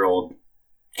 200-year-old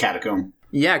catacomb.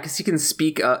 Yeah, because he can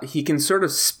speak. He can sort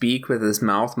of speak with his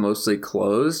mouth mostly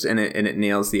closed, and it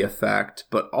nails the effect.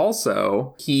 But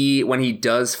also, when he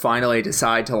does finally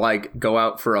decide to like go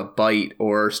out for a bite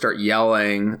or start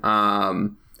yelling,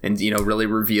 and really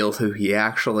reveal who he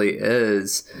actually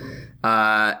is,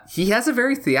 he has a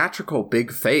very theatrical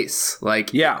big face,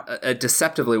 like a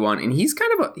deceptively one, and he's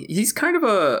kind of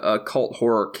a cult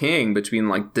horror king between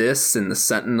like this and The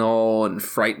Sentinel and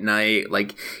Fright Night.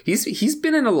 Like he's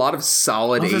been in a lot of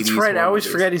solid 80s. That's right. I always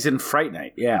forget he's in Fright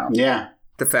Night. Yeah.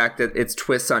 The fact that it's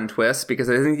twists on twists, because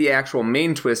I think the actual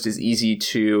main twist is easy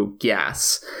to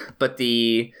guess, but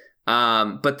the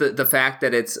fact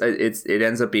that it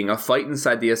ends up being a fight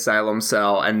inside the asylum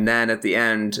cell, and then at the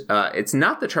end, it's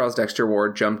not that Charles Dexter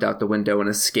Ward jumped out the window and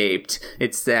escaped.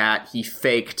 It's that he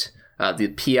faked the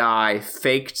PI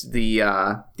faked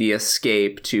the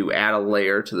escape to add a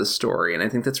layer to the story, and I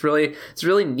think it's a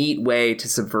really neat way to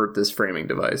subvert this framing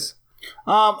device.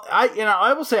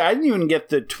 I will say I didn't even get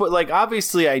the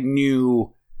obviously I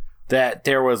knew that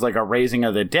there was like a raising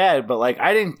of the dead, but like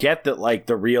I didn't get that like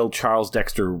the real Charles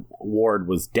Dexter Ward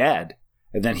was dead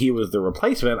and then he was the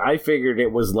replacement. I figured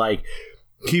it was like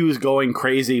he was going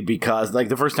crazy because like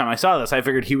the first time I saw this, I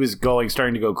figured he was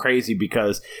starting to go crazy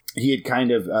because he had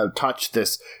kind of touched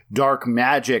this dark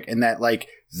magic, and that like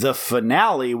the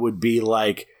finale would be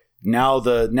like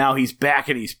now he's back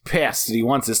and he's pissed and he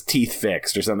wants his teeth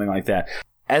fixed or something like that.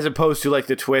 As opposed to like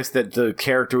the twist that the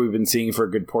character we've been seeing for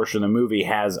a good portion of the movie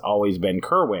has always been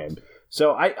Kerwin.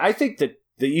 So I think that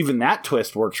even that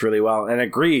twist works really well. And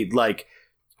agreed, like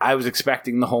I was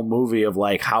expecting the whole movie of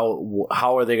like how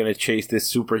are they going to chase this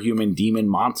superhuman demon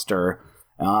monster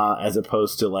as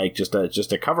opposed to like just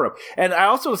a cover up. And I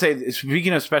also would say,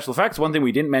 speaking of special effects, one thing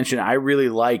we didn't mention, I really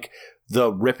like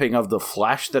the ripping of the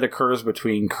flesh that occurs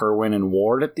between Kerwin and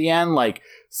Ward at the end. Like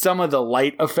some of the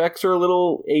light effects are a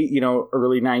little,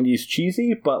 early 90s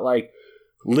cheesy, but like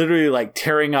literally like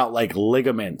tearing out like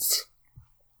ligaments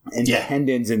and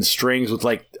tendons and strings with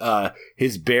like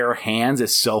his bare hands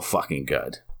is so fucking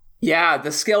good. Yeah,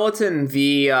 the skeleton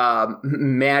v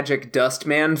magic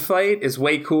Dustman fight is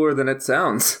way cooler than it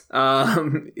sounds.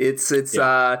 It's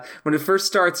when it first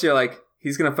starts, you're like,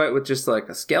 he's going to fight with just like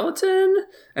a skeleton.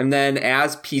 And then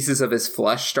as pieces of his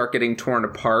flesh start getting torn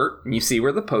apart, and you see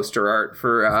where the poster art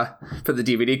for the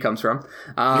DVD comes from.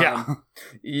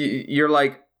 You're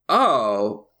like,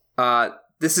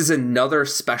 this is another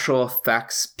special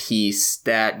effects piece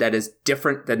that is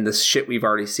different than the shit we've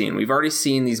already seen. We've already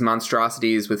seen these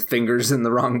monstrosities with fingers in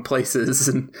the wrong places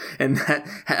and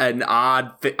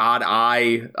odd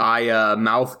eye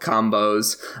mouth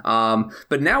combos.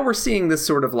 But now we're seeing this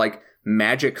sort of like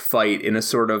magic fight in a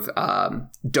sort of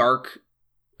dark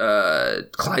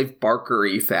Clive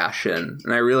Barker-y fashion,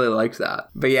 and I really liked that.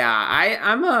 But yeah,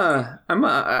 I'm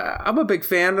a big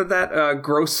fan of that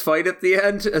gross fight at the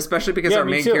end, especially because our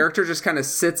main character just kind of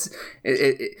sits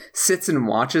and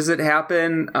watches it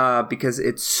happen because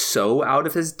it's so out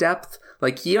of his depth.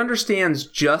 Like he understands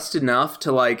just enough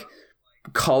to like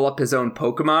call up his own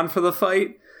Pokemon for the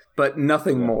fight, but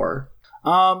nothing more.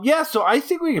 So I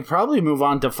think we could probably move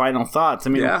on to final thoughts.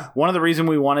 I mean, one of the reasons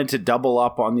we wanted to double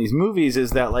up on these movies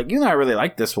is that, like, I really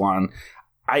like this one.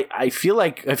 I feel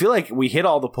like we hit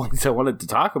all the points I wanted to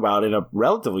talk about in a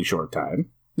relatively short time.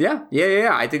 Yeah.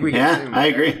 I think we can. Yeah, I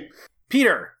agree.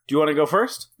 Peter, do you want to go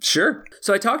first? Sure.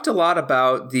 So I talked a lot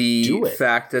about the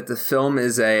fact that the film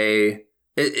is a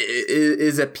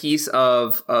piece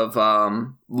of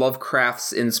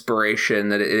Lovecraft's inspiration,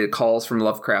 that it calls from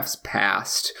Lovecraft's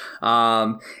past,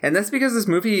 and that's because this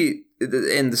movie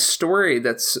and the story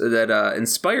that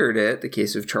inspired it, The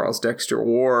Case of Charles Dexter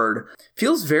Ward,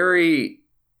 feels very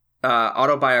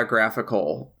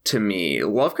autobiographical to me.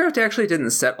 Lovecraft actually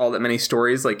didn't set all that many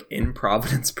stories like in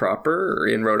Providence proper or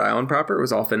in Rhode Island proper. It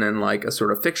was often in like a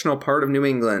sort of fictional part of New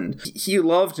England. He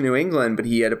loved New England, but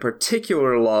he had a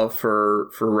particular love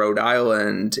for Rhode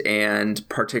Island and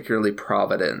particularly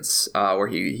Providence, where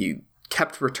he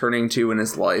kept returning to in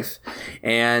his life.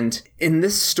 And in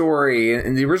this story,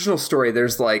 in the original story,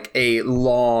 there's like a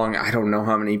long, I don't know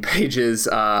how many pages,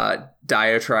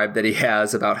 diatribe that he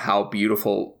has about how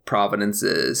beautiful Providence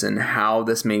is and how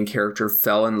this main character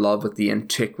fell in love with the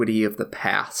antiquity of the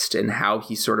past and how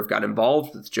he sort of got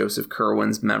involved with Joseph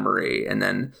Curwen's memory and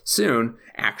then soon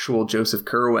actual Joseph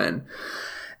Curwen.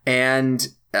 And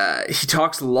he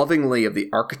talks lovingly of the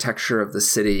architecture of the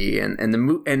city and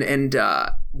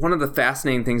one of the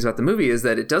fascinating things about the movie is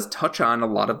that it does touch on a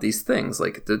lot of these things.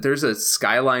 Like there's a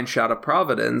skyline shot of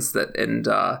Providence and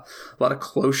a lot of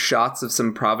close shots of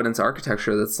some Providence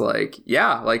architecture that's like,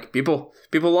 yeah, like people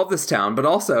love this town, but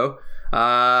also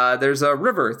there's a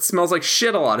river. It smells like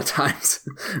shit a lot of times.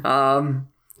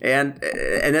 And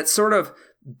it's sort of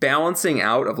balancing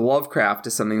out of Lovecraft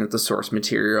is something that the source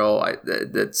material,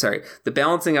 the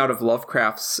balancing out of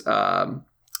Lovecraft's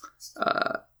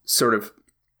sort of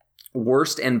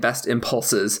worst and best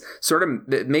impulses sort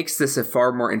of it makes this a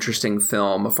far more interesting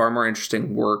film, a far more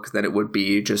interesting work than it would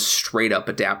be just straight up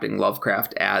adapting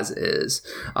Lovecraft as is,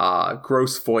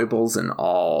 gross foibles and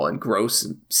all, and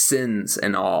gross sins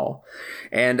and all.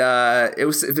 And it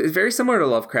was very similar to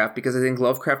Lovecraft because I think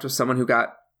Lovecraft was someone who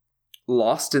got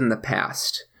lost in the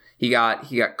past. He got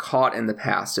caught in the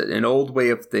past, an old way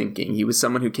of thinking. He was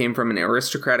someone who came from an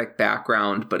aristocratic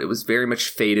background, but it was very much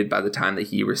faded by the time that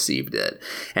he received it.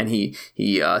 And he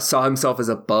saw himself as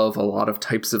above a lot of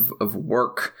types of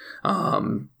work.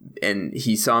 And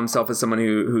he saw himself as someone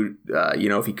who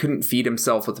if he couldn't feed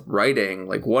himself with writing,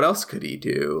 like what else could he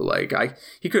do? Like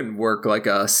he couldn't work like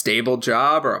a stable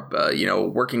job or a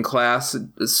working class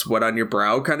sweat on your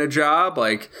brow kind of job.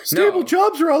 Like stable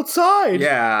jobs are outside.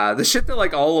 Yeah, the shit that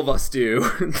like all of us do,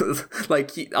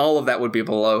 like all of that would be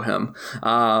below him.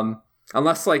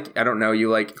 Unless like I don't know, you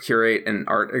like curate an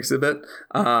art exhibit.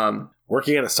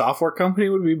 Working at a software company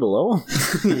would be below him.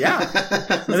 Yeah.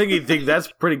 I think he'd think that's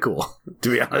pretty cool, to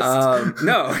be honest.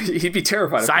 No, he'd be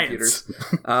terrified of computers.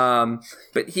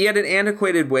 But he had an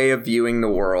antiquated way of viewing the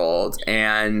world.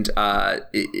 And I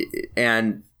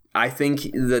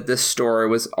think that this story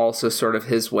was also sort of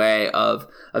his way of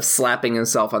slapping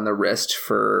himself on the wrist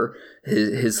for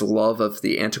his love of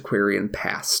the antiquarian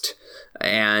past.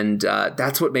 And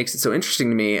that's what makes it so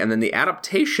interesting to me. And then the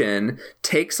adaptation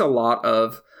takes a lot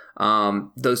of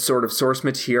those sort of source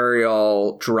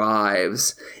material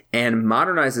drives and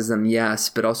modernizes them, yes,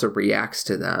 but also reacts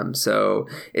to them. So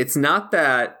it's not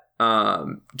that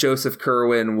Joseph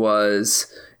Curwen was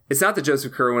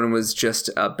just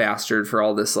a bastard for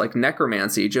all this like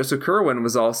necromancy. Joseph Curwen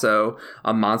was also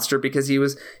a monster because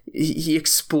he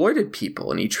exploited people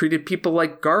and he treated people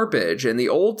like garbage. And the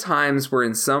old times were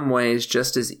in some ways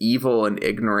just as evil and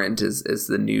ignorant as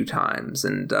the new times.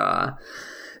 And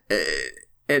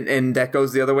that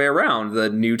goes the other way around. The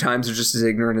new times are just as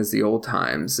ignorant as the old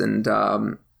times. And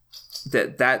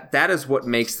that is what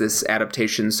makes this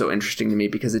adaptation so interesting to me,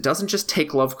 because it doesn't just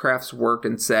take Lovecraft's work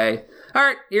and say, all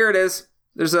right, here it is.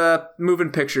 There's a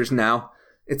moving pictures now.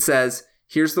 It says,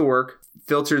 here's the work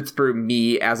filtered through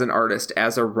me as an artist,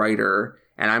 as a writer,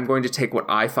 and I'm going to take what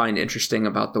I find interesting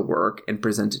about the work and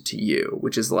present it to you,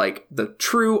 which is like the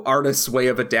true artist's way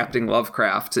of adapting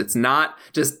Lovecraft. It's not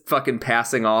just fucking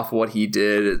passing off what he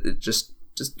did. It's just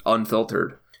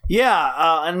unfiltered.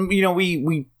 Yeah, and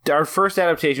we our first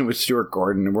adaptation was Stuart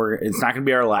Gordon, and it's not going to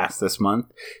be our last this month.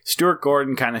 Stuart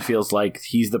Gordon kind of feels like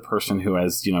he's the person who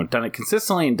has done it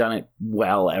consistently and done it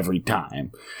well every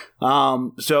time.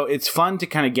 So it's fun to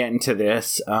kind of get into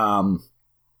this.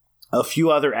 A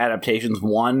few other adaptations,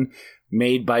 one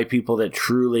made by people that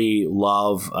truly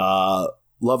love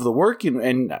the work,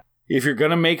 and if you're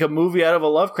going to make a movie out of a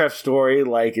Lovecraft story,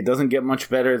 like, it doesn't get much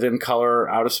better than Color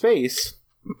Out of Space.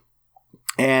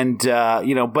 And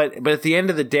but at the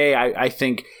end of the day, I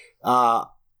think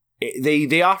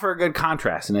they offer a good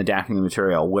contrast in adapting the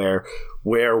material,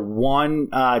 where one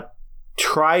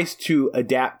tries to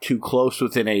adapt too close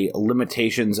within a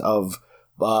limitations of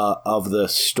the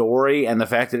story, and the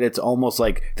fact that it's almost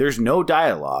like there's no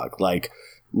dialogue. Like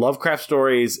Lovecraft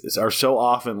stories are so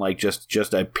often like just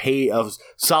a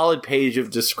solid page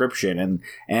of description,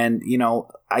 and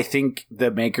I think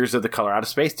the makers of The Color Out of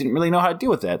Space didn't really know how to deal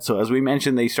with that. So as we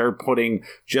mentioned, they started putting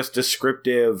just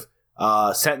descriptive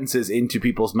sentences into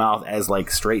people's mouth as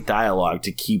like straight dialogue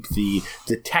to keep the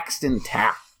text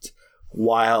intact,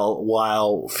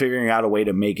 while figuring out a way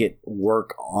to make it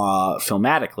work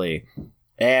filmatically.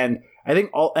 And I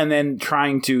think and then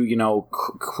trying to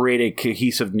create a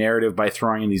cohesive narrative by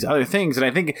throwing in these other things. And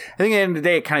I think at the end of the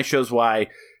day, it kind of shows why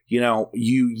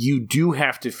you do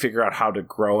have to figure out how to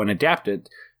grow and adapt it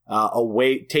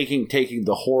away, taking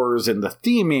the horrors and the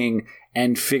theming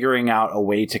and figuring out a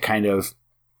way to kind of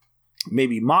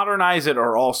maybe modernize it,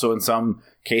 or also in some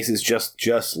cases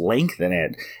just lengthen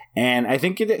it. And I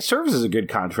think it serves as a good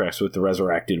contrast with The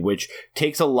Resurrected, which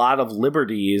takes a lot of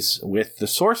liberties with the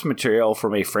source material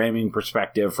from a framing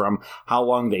perspective, from how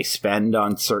long they spend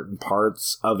on certain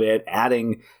parts of it,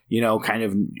 adding, kind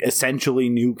of essentially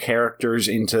new characters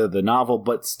into the novel,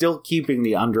 but still keeping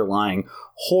the underlying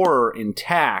horror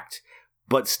intact,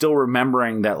 but still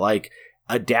remembering that, like,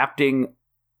 adapting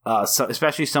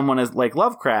especially someone as like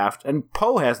Lovecraft, and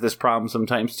Poe has this problem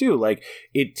sometimes too. Like,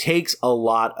 it takes a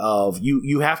lot of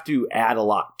you have to add a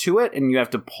lot to it, and you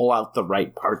have to pull out the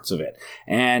right parts of it.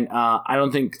 And I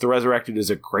don't think The Resurrected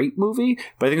is a great movie,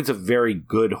 but I think it's a very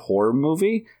good horror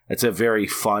movie. It's a very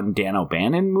fun Dan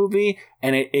O'Bannon movie,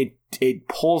 and it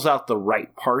pulls out the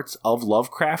right parts of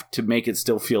Lovecraft to make it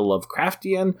still feel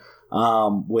Lovecraftian,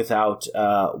 without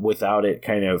it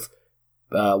kind of.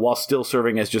 While still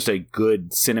serving as just a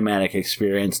good cinematic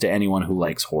experience to anyone who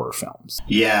likes horror films.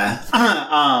 Yeah,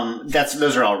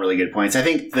 those are all really good points. I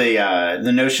think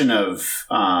the notion of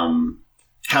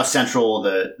how central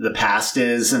the past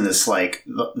is, and this like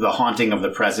the haunting of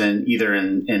the present, either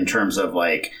in terms of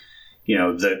like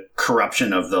the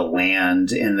corruption of the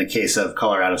land in the case of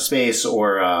Color Out of Space,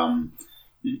 or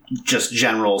just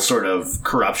general sort of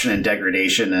corruption and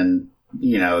degradation, and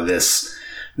this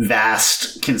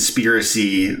vast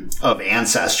conspiracy of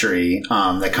ancestry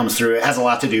that comes through. It has a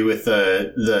lot to do with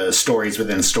the stories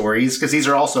within stories, because these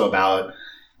are also about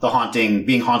the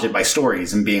being haunted by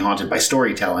stories and being haunted by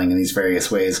storytelling in these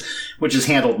various ways, which is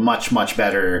handled much, much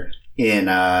better in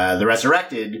The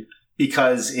Resurrected,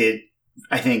 because it,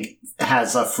 I think,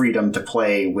 has a freedom to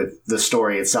play with the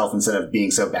story itself instead of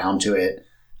being so bound to it,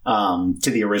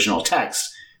 to the original text,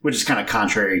 which is kind of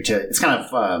contrary to, it's kind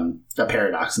of a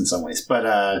paradox in some ways.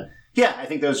 But yeah, I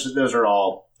think those are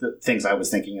all the things I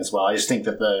was thinking as well. I just think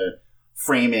that the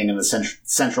framing and the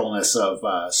centralness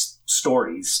of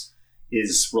stories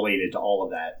is related to all of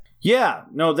that. Yeah,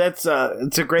 no, it's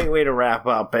a great way to wrap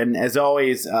up. And as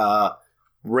always,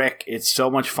 Rick, it's so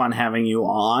much fun having you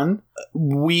on.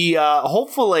 We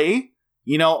hopefully,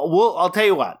 I'll tell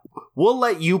you what. We'll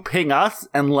let you ping us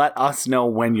and let us know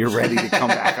when you're ready to come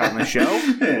back on the show.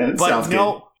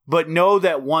 But know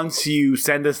that once you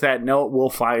send us that note, we'll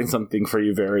find something for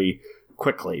you very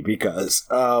quickly, because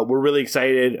we're really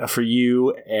excited for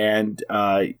you and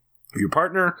your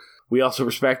partner. We also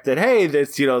respect that, hey,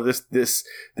 this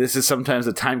is sometimes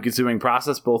a time-consuming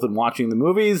process, both in watching the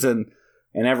movies and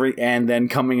then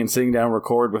coming and sitting down and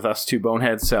record with us two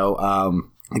boneheads. So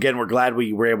again, we're glad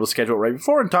we were able to schedule it right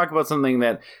before and talk about something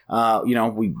that,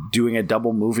 we doing a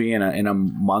double movie in a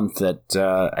month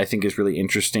that I think is really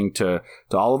interesting to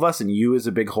all of us, and you as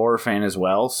a big horror fan as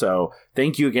well. So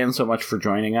thank you again so much for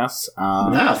joining us.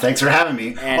 No, thanks for having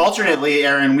me. And, alternately,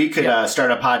 Aaron, we could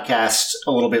start a podcast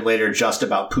a little bit later just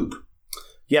about poop.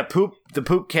 Yeah, the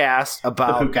Poopcast,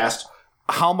 about the Poopcast.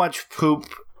 How much poop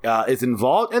is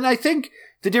involved, and I think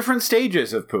the different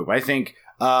stages of poop. I think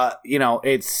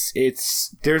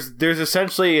there's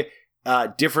essentially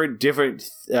different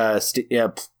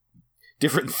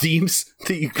themes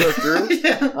that you go through.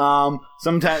 Yeah.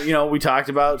 Sometimes, we talked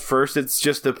about first, it's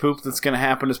just the poop that's going to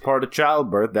happen as part of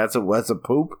childbirth. That's a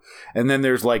poop. And then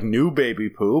there's like new baby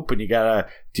poop, and you got to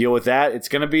deal with that.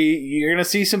 You're going to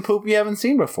see some poop you haven't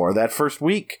seen before that first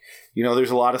week.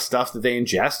 There's a lot of stuff that they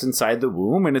ingest inside the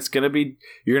womb, and you're going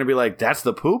to be like, that's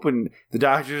the poop. And the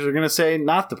doctors are going to say,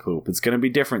 not the poop. It's going to be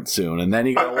different soon. And then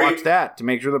you got to watch that to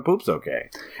make sure the poop's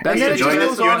okay. You enjoying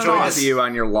this? You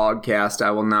on your logcast. I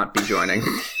will not be joining.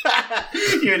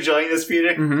 You enjoying this,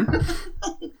 Peter? Mm-hmm.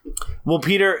 Well,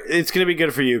 Peter, it's going to be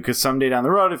good for you, because someday down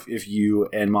the road, if you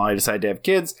and Molly decide to have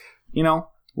kids,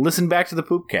 listen back to the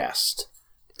Poopcast.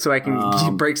 So I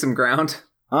can break some ground?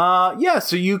 Yeah,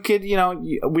 so you could,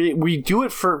 we do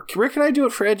it for, Rick and I do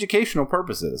it for educational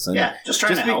purposes. And just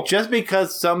trying to help. Just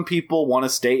because some people want to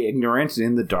stay ignorant and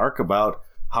in the dark about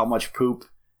how much poop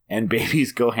and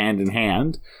babies go hand in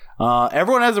hand.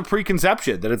 Everyone has a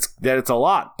preconception that it's a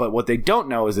lot, but what they don't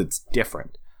know is it's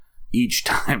different each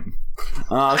time.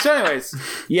 So anyways,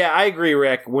 yeah, I agree,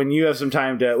 Rick. When you have some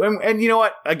time to, and you know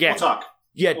what? Again, we'll talk.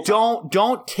 Yeah,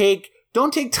 don't take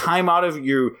time out of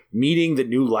your meeting the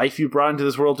new life you brought into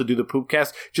this world to do the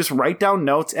Poopcast. Just write down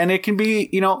notes, and it can be,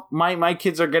 my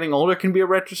kids are getting older. It can be a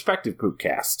retrospective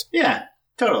Poopcast. Yeah,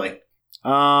 totally. Do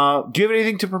you have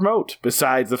anything to promote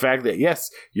besides the fact that,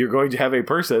 yes, you're going to have a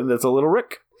person that's a little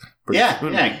Rick? Yeah,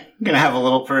 I'm going to have a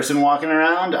little person walking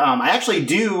around. I actually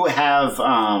do have,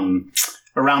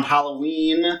 around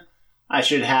Halloween, I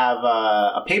should have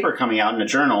a paper coming out in a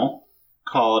journal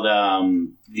called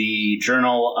the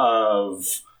Journal of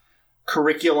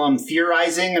Curriculum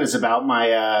Theorizing, and it's about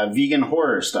my vegan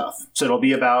horror stuff. So it'll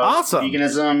be about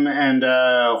veganism and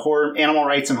horror, animal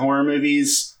rights and horror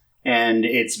movies. And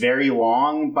it's very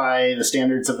long by the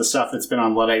standards of the stuff that's been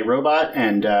on Luddite Robot.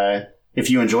 And if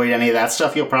you enjoyed any of that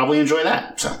stuff, you'll probably enjoy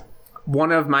that. So,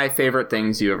 one of my favorite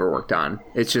things you ever worked on.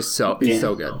 It's just so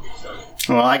good.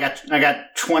 Well, I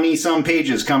got 20 some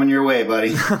pages coming your way,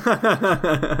 buddy.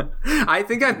 I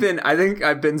think I've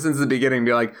been since the beginning.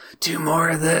 Be like, do more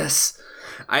of this.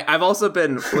 I've also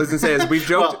been. What I was gonna say is we've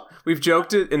joked. We've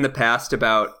joked in the past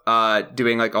about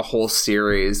doing like a whole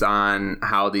series on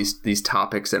how these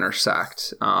topics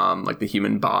intersect, like the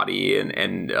human body and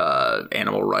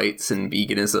animal rights and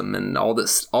veganism and all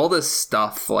this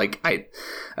stuff. Like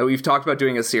we've talked about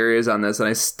doing a series on this, and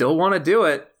I still want to do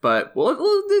it, but we'll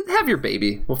have your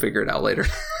baby. We'll figure it out later.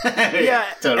 Yeah,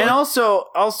 totally. And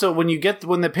also when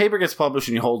the paper gets published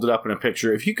and you hold it up in a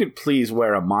picture, if you could please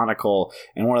wear a monocle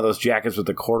and one of those jackets with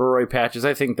the corduroy patches,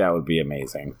 I think that would be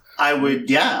amazing. I would,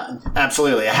 yeah,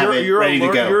 absolutely. I have it ready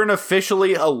to go. You're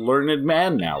officially a learned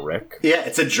man now, Rick. Yeah,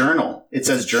 it's a journal. It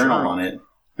says journal on it.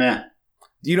 Yeah.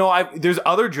 There's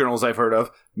other journals I've heard of.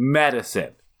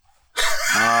 Medicine.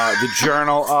 The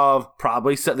Journal of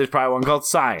there's probably one called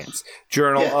Science.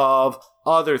 Journal of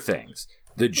other things.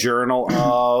 The Journal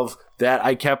of that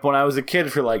I kept when I was a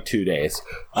kid for like 2 days.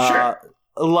 Sure.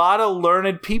 A lot of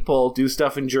learned people do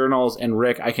stuff in journals, and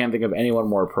Rick, I can't think of anyone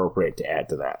more appropriate to add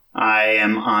to that. I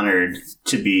am honored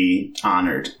to be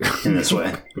honored in this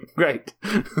way. Great.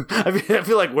 I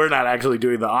feel like we're not actually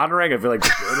doing the honoring. I feel like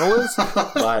the journal is,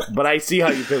 but I see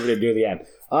how you pivoted near the end.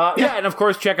 Yeah, and of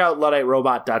course, check out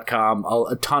LudditeRobot.com.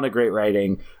 A ton of great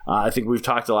writing. I think we've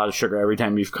talked a lot of sugar every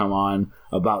time you've come on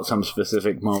about some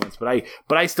specific moments. But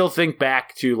I still think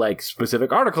back to like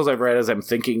specific articles I've read as I'm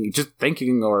thinking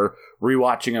or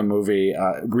rewatching a movie.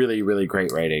 Really, really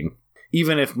great writing,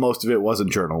 even if most of it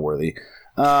wasn't journal worthy.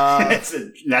 That's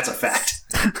a fact.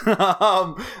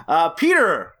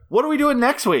 Peter, what are we doing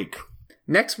next week?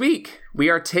 Next week, we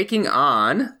are taking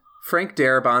on Frank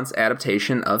Darabont's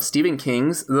adaptation of Stephen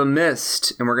King's The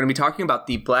Mist, and we're going to be talking about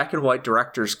the black and white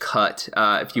director's cut.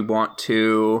 If you want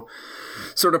to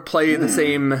sort of play the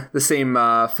same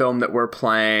film that we're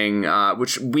playing,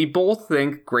 which we both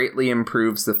think greatly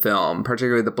improves the film,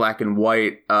 particularly the black and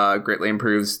white greatly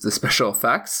improves the special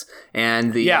effects,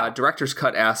 and the director's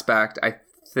cut aspect, I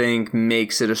think,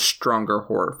 makes it a stronger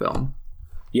horror film.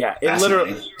 Yeah, it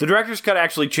literally, the director's cut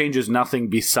actually changes nothing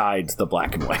besides the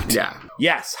black and white. Yeah.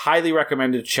 Yes, highly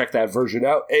recommended to check that version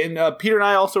out. And Peter and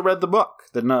I also read the book,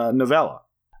 the novella.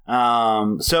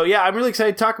 So yeah, I'm really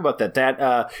excited to talk about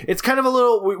that. It's kind of a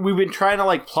little, we've been trying to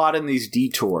like plot in these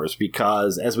detours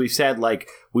because, as we've said, like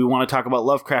we want to talk about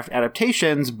Lovecraft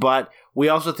adaptations, but we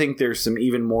also think there's some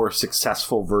even more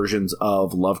successful versions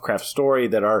of Lovecraft story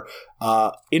that are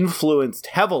influenced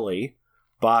heavily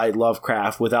by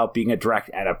Lovecraft without being a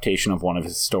direct adaptation of one of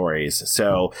his stories.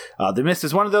 So The Mist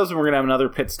is one of those, and we're going to have another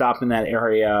pit stop in that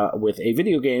area with a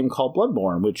video game called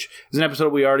Bloodborne, which is an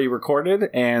episode we already recorded,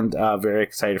 and very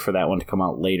excited for that one to come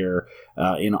out later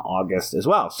in August as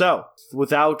well. So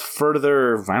without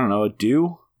further,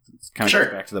 ado, it's kind of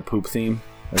goes back to the poop theme.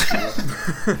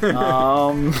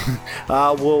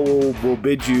 We'll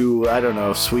bid you,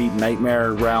 sweet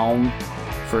nightmare realm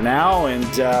for now, and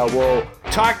we'll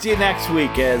talk to you next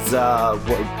week as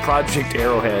Project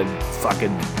Arrowhead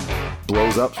fucking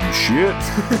blows up some shit.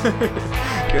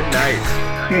 Good night.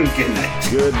 Good night.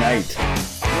 Good night. Your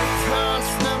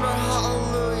parents named her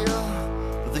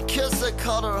Hallelujah, with a kiss they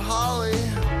called her Holly.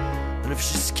 And if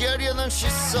she scared you, then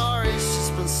she's sorry.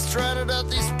 She's been stranded at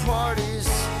these parties.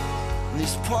 And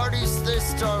these parties, they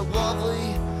start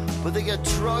lovely, but they get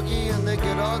druggy and they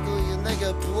get ugly and they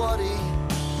get bloody.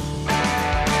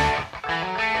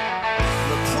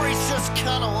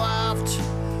 kinda laughed.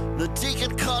 The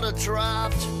deacon cut a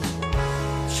draft.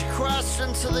 She crashed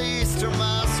into the Easter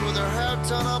Mass with her hair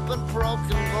done up in broken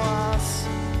glass.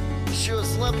 She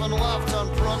was limping left on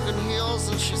broken heels,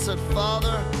 and she said,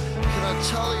 "Father, can I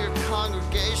tell your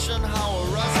congregation how a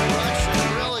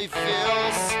resurrection really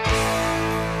feels?"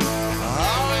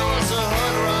 Holly was a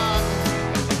hood rat,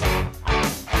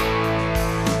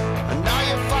 and now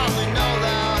you finally know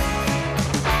that.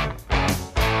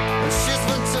 And she's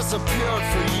been disappeared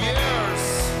for years.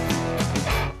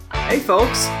 Hey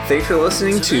folks, thanks for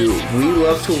listening to We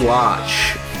Love to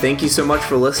Watch. Thank you so much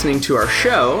for listening to our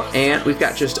show, and we've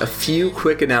got just a few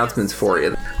quick announcements for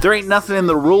you. There ain't nothing in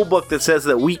the rule book that says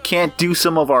that we can't do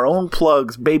some of our own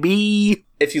plugs, baby.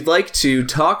 If you'd like to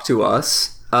talk to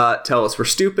us, tell us we're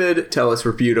stupid, tell us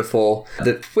we're beautiful,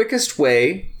 the quickest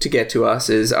way to get to us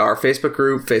is our Facebook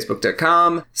group,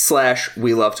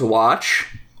 facebook.com/WeLoveToWatch,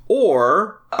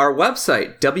 or our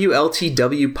website,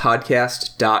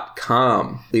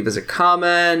 WLTWpodcast.com. Leave us a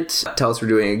comment, tell us we're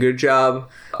doing a good job.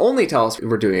 Only tell us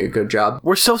we're doing a good job.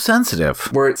 We're so sensitive.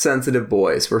 We're sensitive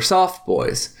boys. We're soft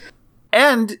boys.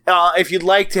 And if you'd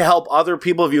like to help other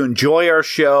people, if you enjoy our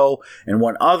show and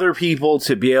want other people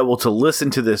to be able to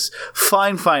listen to this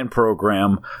fine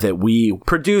program that we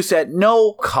produce at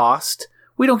no cost,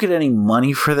 we don't get any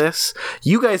money for this.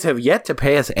 You guys have yet to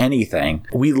pay us anything.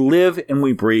 We live and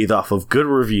we breathe off of good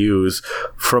reviews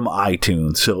from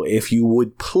iTunes. So if you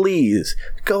would please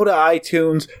go to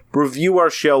iTunes, review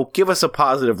our show, give us a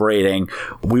positive rating.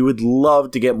 We would love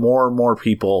to get more and more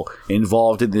people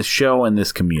involved in this show and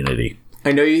this community.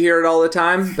 I know you hear it all the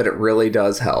time, but it really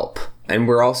does help. And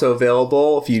we're also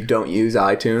available, if you don't use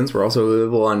iTunes, we're also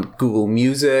available on Google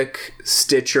Music,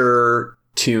 Stitcher,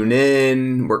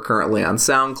 TuneIn. We're currently on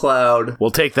SoundCloud.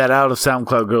 We'll take that out if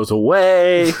SoundCloud goes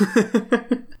away.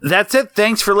 That's it.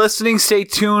 Thanks for listening. Stay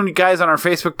tuned, guys, on our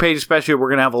Facebook page especially. We're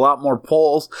going to have a lot more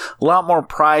polls, a lot more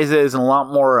prizes, and a lot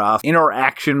more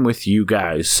interaction with you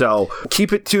guys. So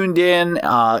keep it tuned in.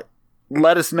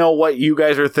 Let us know what you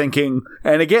guys are thinking.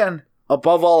 And again,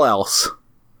 above all else,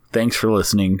 thanks for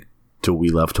listening to We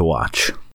Love to Watch.